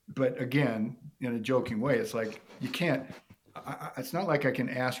 But again, in a joking way, it's like, you can't, it's not like I can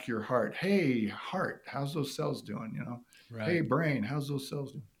ask your heart, hey, heart, how's those cells doing? Right. Hey, brain, how's those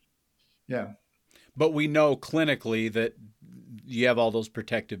cells doing? Yeah. But we know clinically that you have all those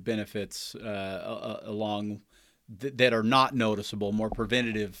protective benefits along that are not noticeable, more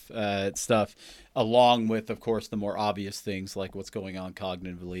preventative stuff, along with, of course, the more obvious things like what's going on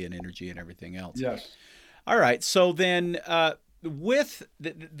cognitively and energy and everything else. Yes. All right. So then, with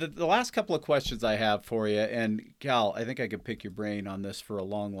the last couple of questions I have for you, and Cal, I think I could pick your brain on this for a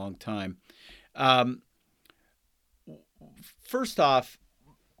long, long time. Um, First off,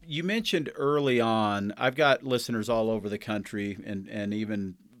 you mentioned early on, I've got listeners all over the country and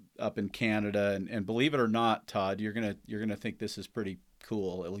even up in Canada. And believe it or not, Todd, you're gonna think this is pretty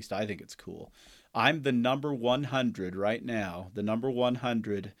cool. At least I think it's cool. I'm the number 100 right now, the number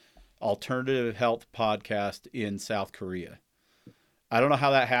 100 alternative health podcast in South Korea. I don't know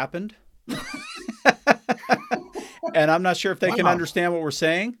how that happened. And I'm not sure if they can Wow. understand what we're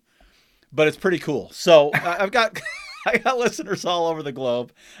saying, but it's pretty cool. So I've got I got listeners all over the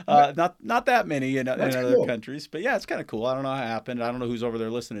globe. Not that many in That's other cool. countries, but yeah, it's kind of cool. I don't know how it happened. I don't know who's over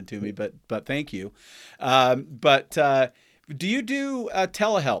there listening to me, but thank you. But do you do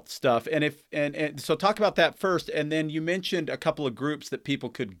telehealth stuff? And if and so, talk about that first. And then you mentioned a couple of groups that people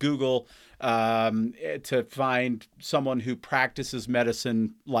could Google to find someone who practices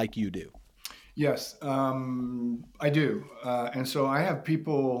medicine like you do. Yes, I do. And so I have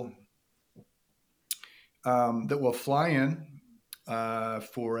people that will fly in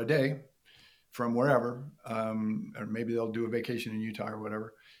for a day from wherever, or maybe they'll do a vacation in Utah or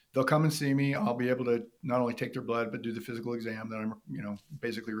whatever. They'll come and see me. I'll be able to not only take their blood, but do the physical exam that I'm,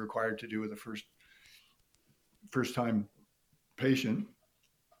 basically required to do with a first time patient.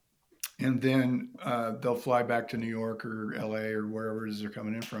 And then they'll fly back to New York or LA or wherever it is they're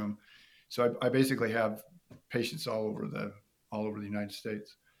coming in from. So I basically have patients all over the United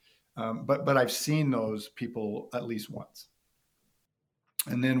States. But I've seen those people at least once.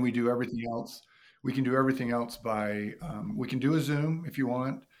 And then we do everything else. We can do everything else by we can do a Zoom if you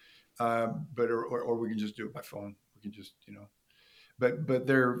want, but or we can just do it by phone. We can just but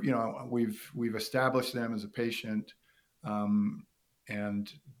they're we've established them as a patient,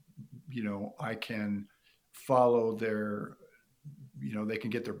 and I can follow their they can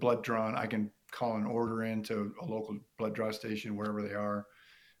get their blood drawn. I can call an order into a local blood draw station wherever they are,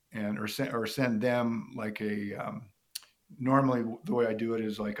 and or send them like a normally the way I do it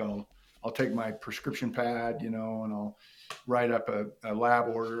is like I'll take my prescription pad, and I'll write up a lab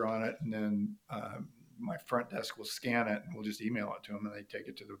order on it, and then my front desk will scan it, and we'll just email it to them, and they take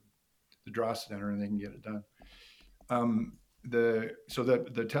it to the draw center, and they can get it done. So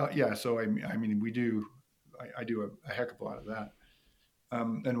I mean we do I do a heck of a lot of that.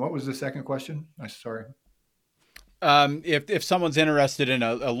 And what was the second question? I'm sorry. If someone's interested in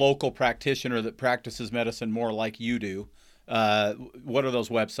a local practitioner that practices medicine more like you do, what are those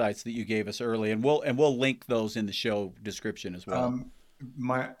websites that you gave us early? And we'll link those in the show description as well.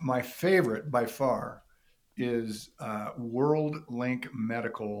 My favorite by far is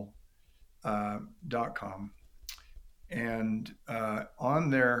worldlinkmedical.com, and on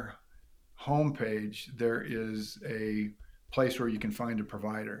their homepage there is a place where you can find a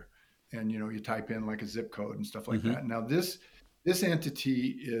provider, and you type in like a zip code and stuff like that. Now this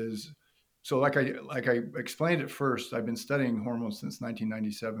entity is so like I explained at first. I've been studying hormones since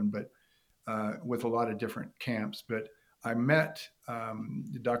 1997, but with a lot of different camps. But I met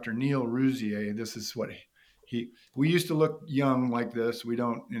Dr. Neil Rouzier. This is what we used to look young like this. We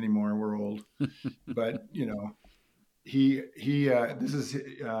don't anymore. We're old. But this is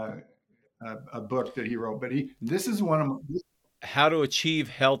a book that he wrote. But this is one of How to Achieve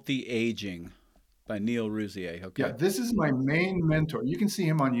Healthy Aging by Neil Rouzier. Okay. Yeah, this is my main mentor. You can see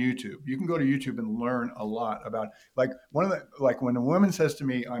him on YouTube. You can go to YouTube and learn a lot about like when a woman says to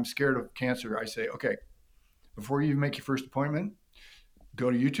me, "I'm scared of cancer," I say, "Okay, before you make your first appointment, go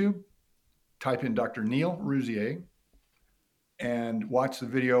to YouTube, type in Dr. Neil Rouzier, and watch the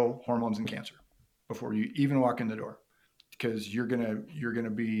video Hormones and Cancer before you even walk in the door, because you're gonna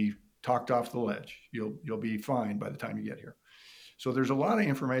be talked off the ledge. You'll be fine by the time you get here." So there's a lot of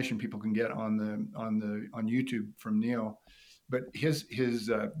information people can get on YouTube from Neil, but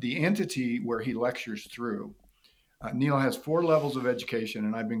the entity where he lectures through, Neil has 4 levels of education,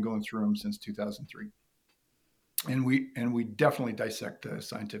 and I've been going through them since 2003. And we definitely dissect the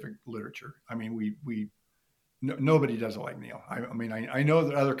scientific literature. I mean, nobody does it like Neil. I know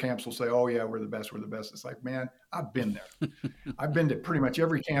that other camps will say, "Oh yeah, we're the best. We're the best." It's like, man, I've been there. I've been to pretty much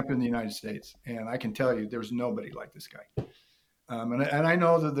every camp in the United States, and I can tell you, there's nobody like this guy. And I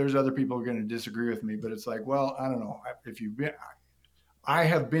know that there's other people who are going to disagree with me, but it's like, well, I don't know. I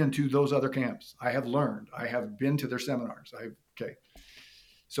have been to those other camps. I have learned. I have been to their seminars.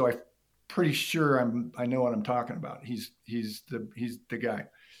 So I'm pretty sure I know what I'm talking about. He's the guy.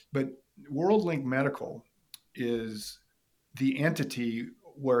 But WorldLink Medical is the entity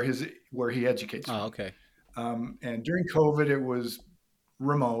where he educates. Oh, okay. And during COVID, it was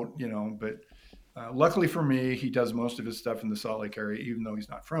remote, but Luckily for me, he does most of his stuff in the Salt Lake area, even though he's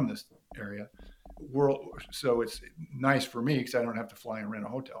not from this area. So it's nice for me because I don't have to fly and rent a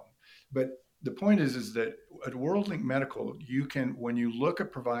hotel. But the point is that at WorldLink Medical, you can, when you look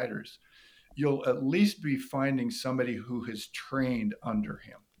at providers, you'll at least be finding somebody who has trained under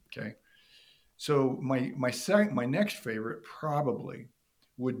him. Okay. So my next favorite probably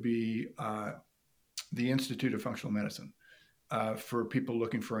would be the Institute of Functional Medicine for people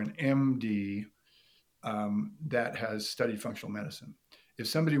looking for an MD that has studied functional medicine. If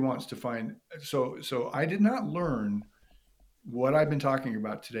somebody wants to find, so I did not learn what I've been talking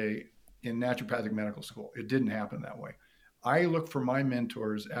about today in naturopathic medical school. It didn't happen that way. I looked for my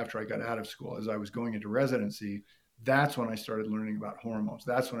mentors after I got out of school. As I was going into residency, that's when I started learning about hormones.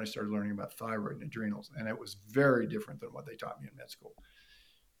 That's when I started learning about thyroid and adrenals. And it was very different than what they taught me in med school.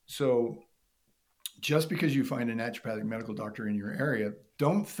 So just because you find a naturopathic medical doctor in your area,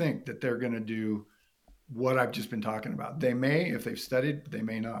 don't think that they're going to do what I've just been talking about. They may, if they've studied, they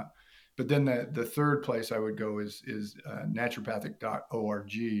may not. But then the third place I would go is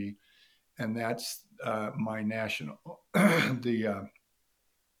naturopathic.org. And that's my national, the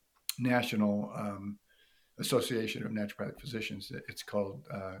National Association of Naturopathic Physicians. It's called,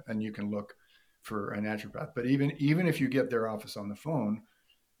 and you can look for a naturopath. But even if you get their office on the phone,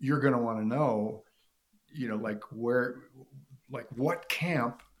 you're going to want to know, like what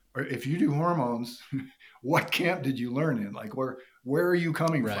camp, or if you do hormones, what camp did you learn in? Like where are you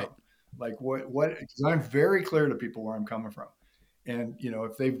coming from? Like what? Because I'm very clear to people where I'm coming from. And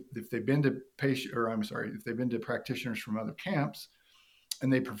if they've been to if they've been to practitioners from other camps,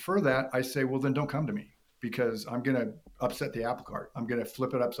 and they prefer that, I say, well, then don't come to me, because I'm going to upset the apple cart. I'm going to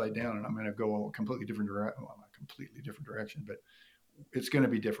flip it upside down, and I'm going to go a completely different direction. Well, not completely different direction, but it's going to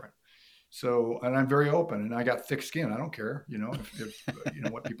be different. So, and I'm very open, and I got thick skin. I don't care, if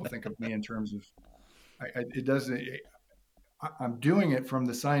what people think of me in terms of, it doesn't. I'm doing it from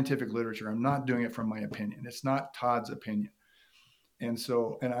the scientific literature. I'm not doing it from my opinion. It's not Todd's opinion. And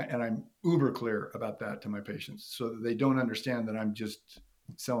so, and I'm uber clear about that to my patients, so that they don't understand that I'm just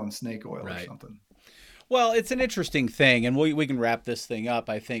selling snake oil or something. Well, it's an interesting thing, and we can wrap this thing up,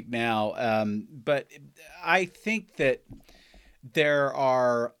 I think, now. But I think that there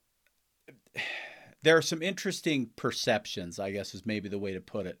are some interesting perceptions, I guess is maybe the way to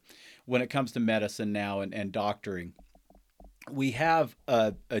put it, when it comes to medicine now and doctoring. We have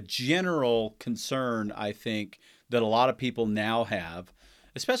a general concern, I think, that a lot of people now have,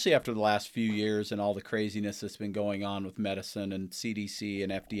 especially after the last few years and all the craziness that's been going on with medicine and CDC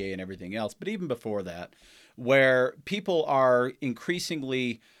and FDA and everything else, but even before that, where people are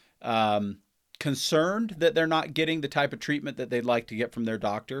increasingly concerned that they're not getting the type of treatment that they'd like to get from their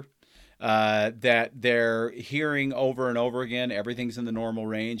doctor, that they're hearing over and over again, everything's in the normal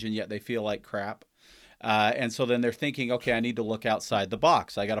range, and yet they feel like crap. And so then they're thinking, okay, I need to look outside the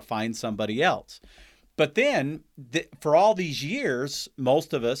box. I got to find somebody else. But then for all these years,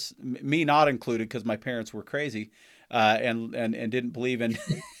 most of us, me not included, because my parents were crazy and didn't believe in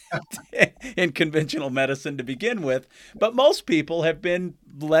in conventional medicine to begin with. But most people have been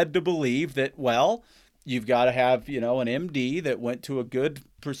led to believe that, well, you've got to have, an MD that went to a good,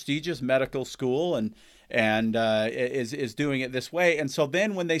 prestigious medical school and is doing it this way. And so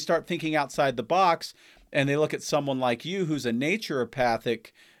then when they start thinking outside the box and they look at someone like you who's a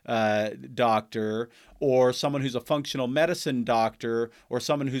naturopathic doctor, or someone who's a functional medicine doctor, or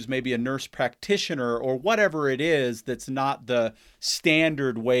someone who's maybe a nurse practitioner, or whatever it is that's not the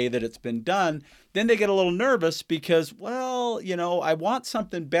standard way that it's been done, then they get a little nervous because, well, I want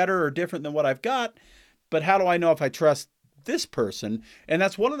something better or different than what I've got, but how do I know if I trust this person? And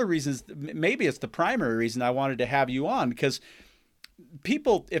that's one of the reasons, maybe it's the primary reason I wanted to have you on, because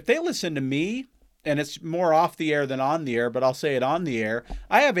people, if they listen to me, and it's more off the air than on the air, but I'll say it on the air,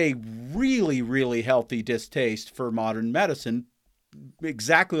 I have a really, really healthy distaste for modern medicine,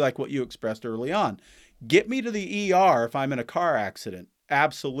 exactly like what you expressed early on. Get me to the ER if I'm in a car accident.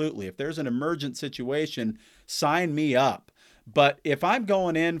 Absolutely. If there's an emergent situation, sign me up. But if I'm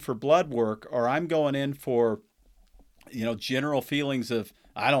going in for blood work, or I'm going in for, general feelings of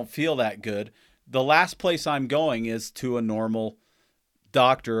I don't feel that good, the last place I'm going is to a normal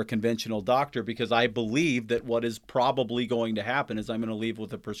doctor, a conventional doctor, because I believe that what is probably going to happen is I'm going to leave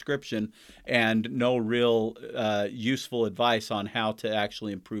with a prescription and no real useful advice on how to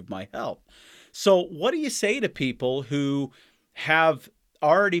actually improve my health. So what do you say to people who have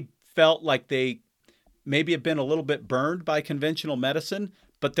already felt like they maybe have been a little bit burned by conventional medicine,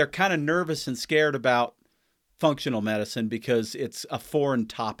 but they're kind of nervous and scared about functional medicine because it's a foreign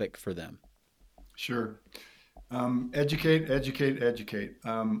topic for them? Sure. Educate, educate, educate.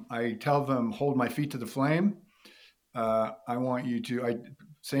 I tell them, hold my feet to the flame. I want you to,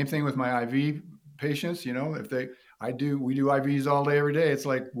 same thing with my IV patients, if we do IVs all day, every day. It's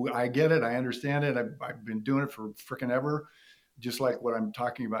like, I get it. I understand it. I've been doing it for freaking ever, just like what I'm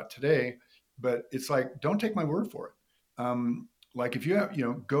talking about today. But it's like, don't take my word for it. Like if you have,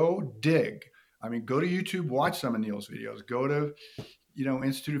 go dig. I mean, go to YouTube, watch some of Neil's videos, go to,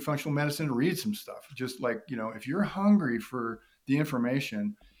 Institute of Functional Medicine, read some stuff. Just like, if you're hungry for the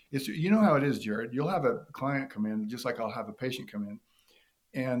information, it's, how it is, Jared. You'll have a client come in, just like I'll have a patient come in.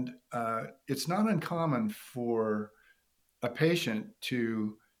 And it's not uncommon for a patient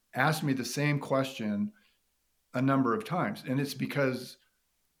to ask me the same question a number of times. And it's because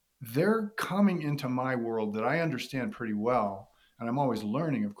they're coming into my world that I understand pretty well. And I'm always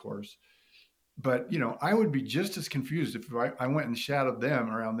learning, of course. But, I would be just as confused if I went and shadowed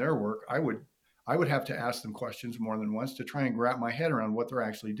them around their work. I would have to ask them questions more than once to try and wrap my head around what they're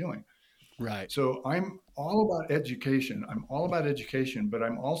actually doing. Right. So I'm all about education. But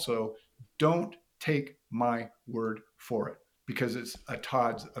I'm also, don't take my word for it because it's a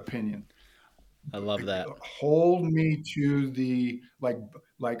Todd's opinion. I love that. Hold me to the,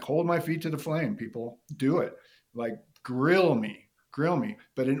 hold my feet to the flame, people. Do it. Like, grill me.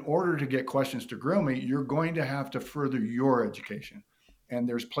 But in order to get questions to grill me, you're going to have to further your education. And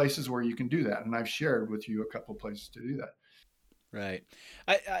there's places where you can do that. And I've shared with you a couple of places to do that. Right.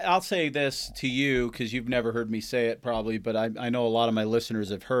 I'll say this to you because you've never heard me say it probably, but I know a lot of my listeners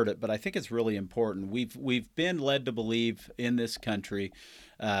have heard it, but I think it's really important. We've been led to believe in this country,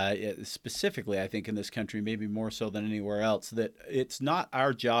 specifically I think in this country, maybe more so than anywhere else, that it's not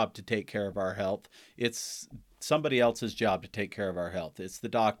our job to take care of our health. It's somebody else's job to take care of our health. It's the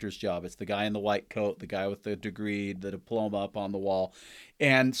doctor's job. It's the guy in the white coat, the guy with the degree, the diploma up on the wall.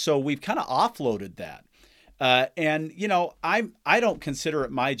 And so we've kind of offloaded that. I don't consider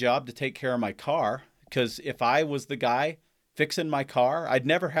it my job to take care of my car because if I was the guy fixing my car, I'd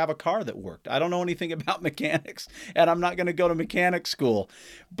never have a car that worked. I don't know anything about mechanics and I'm not going to go to mechanic school.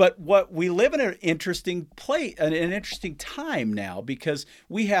 But what we live in an interesting place, an interesting time now because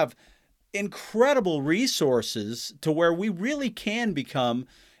we have incredible resources to where we really can become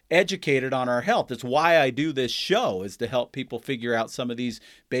educated on our health. It's why I do this show, is to help people figure out some of these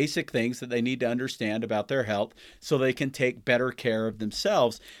basic things that they need to understand about their health so they can take better care of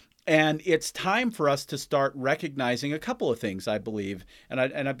themselves. And it's time for us to start recognizing a couple of things, I believe. And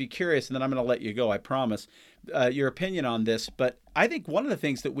I'd be curious, and then I'm going to let you go, I promise, your opinion on this. But I think one of the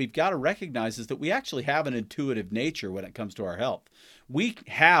things that we've got to recognize is that we actually have an intuitive nature when it comes to our health. We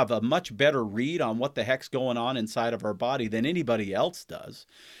have a much better read on what the heck's going on inside of our body than anybody else does.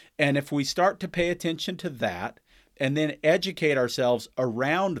 And if we start to pay attention to that and then educate ourselves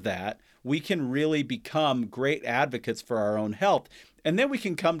around that, we can really become great advocates for our own health. And then we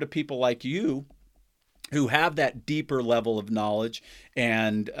can come to people like you who have that deeper level of knowledge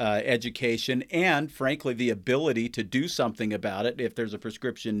and education and, frankly, the ability to do something about it if there's a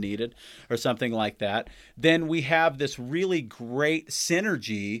prescription needed or something like that. Then we have this really great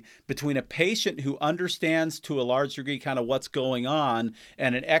synergy between a patient who understands to a large degree kind of what's going on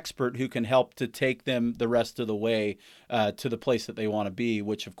and an expert who can help to take them the rest of the way to the place that they want to be,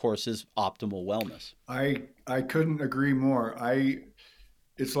 which, of course, is optimal wellness. I couldn't agree more.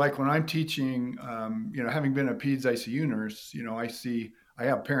 It's like when I'm teaching, having been a peds ICU nurse, I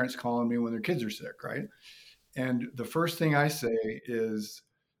have parents calling me when their kids are sick, right? And the first thing I say is,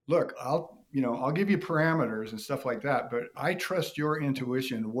 look, I'll give you parameters and stuff like that, but I trust your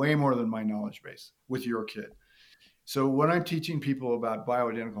intuition way more than my knowledge base with your kid. So when I'm teaching people about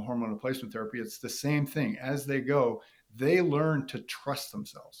bioidentical hormone replacement therapy, it's the same thing. As they go, they learn to trust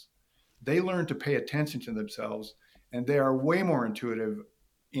themselves. They learn to pay attention to themselves, and they are way more intuitive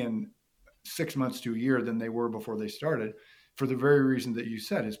in 6 months to a year than they were before they started, for the very reason that you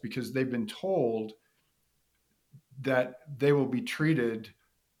said, is because they've been told that they will be treated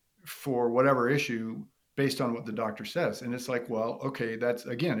for whatever issue based on what the doctor says. And it's like, well, okay, that's,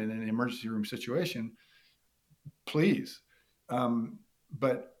 again, in an emergency room situation, please.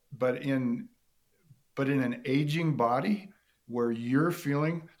 But in an aging body where you're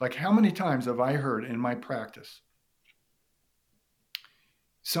feeling like, how many times have I heard in my practice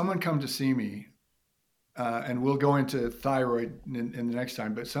someone come to see me, and we'll go into thyroid in the next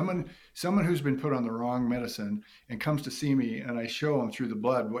time, but someone who's been put on the wrong medicine and comes to see me, and I show them through the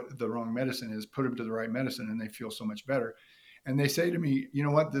blood what the wrong medicine is, put them to the right medicine, and they feel so much better. And they say to me, you know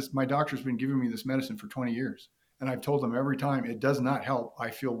what, my doctor's been giving me this medicine for 20 years. And I've told them every time it does not help.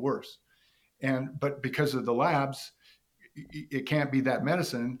 I feel worse. But because of the labs, it can't be that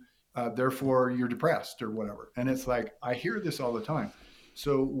medicine. therefore you're depressed or whatever. And it's like, I hear this all the time.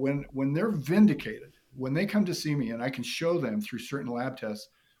 So when they're vindicated, when they come to see me and I can show them through certain lab tests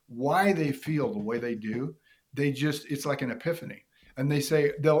why they feel the way they do, it's like an epiphany. And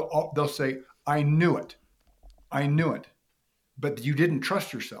they'll say, I knew it. But you didn't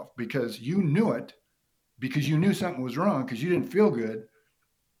trust yourself because you knew it, because you knew something was wrong, because you didn't feel good,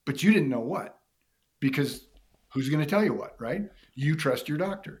 but you didn't know what, because who's going to tell you what, right? You trust your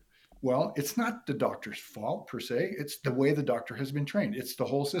doctor. Well, it's not the doctor's fault per se. It's the way the doctor has been trained. It's the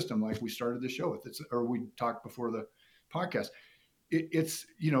whole system, like we started the show with, or we talked before the podcast. It's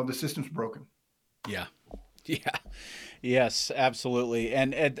the system's broken. Yeah. Yeah. Yes, absolutely.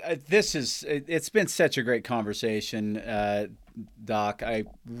 And it's been such a great conversation, Doc. I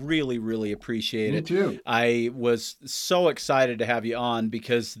really, really appreciate it. Me too. I was so excited to have you on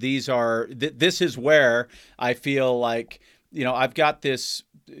because this is where I feel like, I've got this.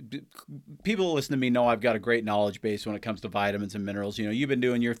 People who listen to me know I've got a great knowledge base when it comes to vitamins and minerals. You've been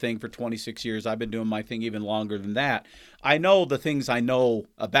doing your thing for 26 years. I've been doing my thing even longer than that. I know the things I know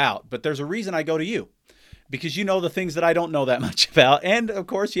about, but there's a reason I go to you. Because you know the things that I don't know that much about. And, of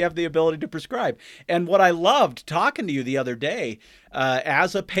course, you have the ability to prescribe. And what I loved talking to you the other day,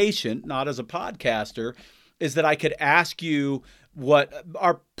 as a patient, not as a podcaster, is that I could ask you what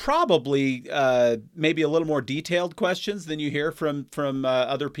are probably maybe a little more detailed questions than you hear from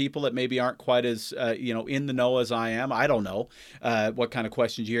other people that maybe aren't quite as, in the know as I am. I don't know what kind of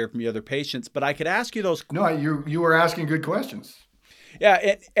questions you hear from your other patients. But I could ask you those. No, you were asking good questions.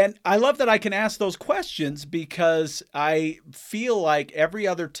 Yeah, and I love that I can ask those questions because I feel like every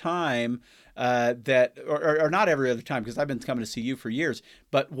other time or not every other time, because I've been coming to see you for years,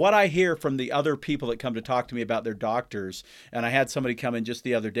 but what I hear from the other people that come to talk to me about their doctors, and I had somebody come in just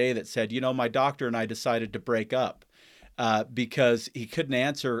the other day that said, my doctor and I decided to break up because he couldn't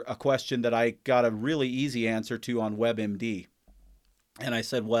answer a question that I got a really easy answer to on WebMD. And I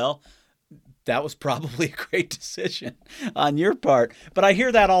said, well, that was probably a great decision on your part. But I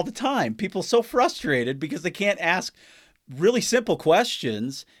hear that all the time. People so frustrated because they can't ask really simple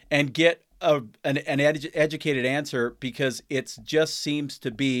questions and get an educated answer because it just seems to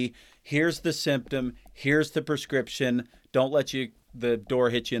be, here's the symptom, here's the prescription, don't let the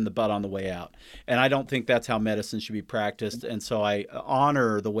door hit you in the butt on the way out. And I don't think that's how medicine should be practiced. And so I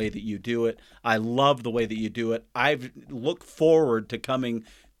honor the way that you do it. I love the way that you do it. I've looked forward to coming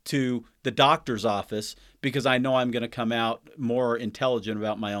to the doctor's office because I know I'm going to come out more intelligent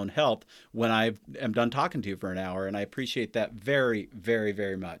about my own health when I am done talking to you for an hour. And I appreciate that very, very,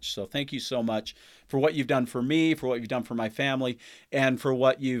 very much. So thank you so much for what you've done for me, for what you've done for my family, and for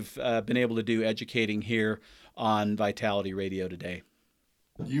what you've been able to do educating here on Vitality Radio today.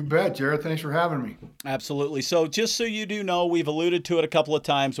 You bet, Jared. Thanks for having me. Absolutely. So just so you do know, we've alluded to it a couple of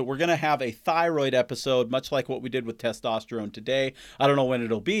times, but we're going to have a thyroid episode, much like what we did with testosterone today. I don't know when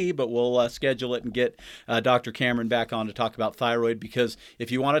it'll be, but we'll schedule it and get Dr. Cameron back on to talk about thyroid, because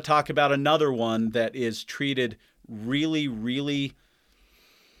if you want to talk about another one that is treated really, really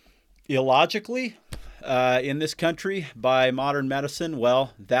illogically in this country by modern medicine,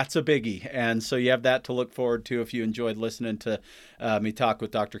 well, that's a biggie. And so you have that to look forward to if you enjoyed listening to me talk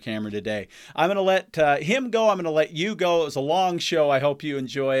with Dr. Cameron today. I'm going to let him go. I'm going to let you go. It was a long show. I hope you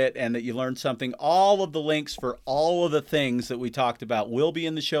enjoy it and that you learned something. All of the links for all of the things that we talked about will be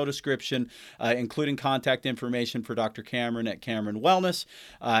in the show description, including contact information for Dr. Cameron at Cameron Wellness,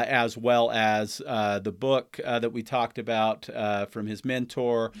 as well as the book that we talked about from his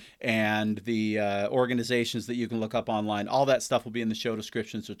mentor and the organizations that you can look up online. All that stuff will be in the show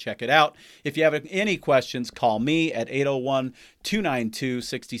description, so check it out. If you have any questions, call me at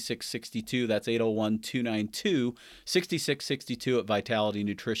 801-292-6662. That's 801-292-6662 at Vitality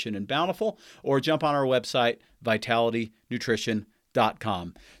Nutrition and Bountiful, or jump on our website,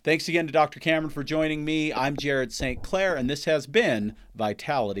 vitalitynutrition.com. Thanks again to Dr. Cameron for joining me. I'm Jared St. Clair, and this has been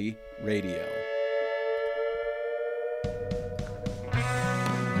Vitality Radio.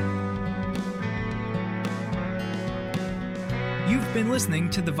 You've been listening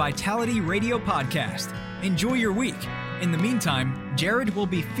to the Vitality Radio Podcast. Enjoy your week. In the meantime, Jared will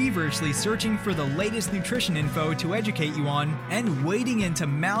be feverishly searching for the latest nutrition info to educate you on and wading into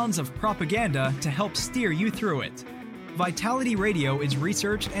mounds of propaganda to help steer you through it. Vitality Radio is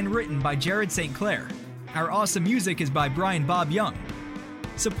researched and written by Jared St. Clair. Our awesome music is by Brian Bob Young.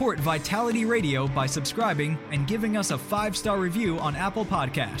 Support Vitality Radio by subscribing and giving us a 5-star review on Apple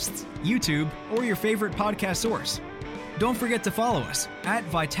Podcasts, YouTube, or your favorite podcast source. Don't forget to follow us at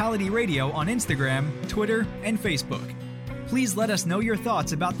Vitality Radio on Instagram, Twitter, and Facebook. Please let us know your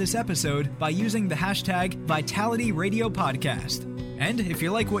thoughts about this episode by using the hashtag Vitality Radio Podcast. And if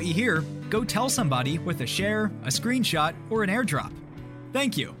you like what you hear, go tell somebody with a share, a screenshot, or an airdrop.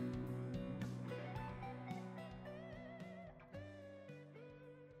 Thank you.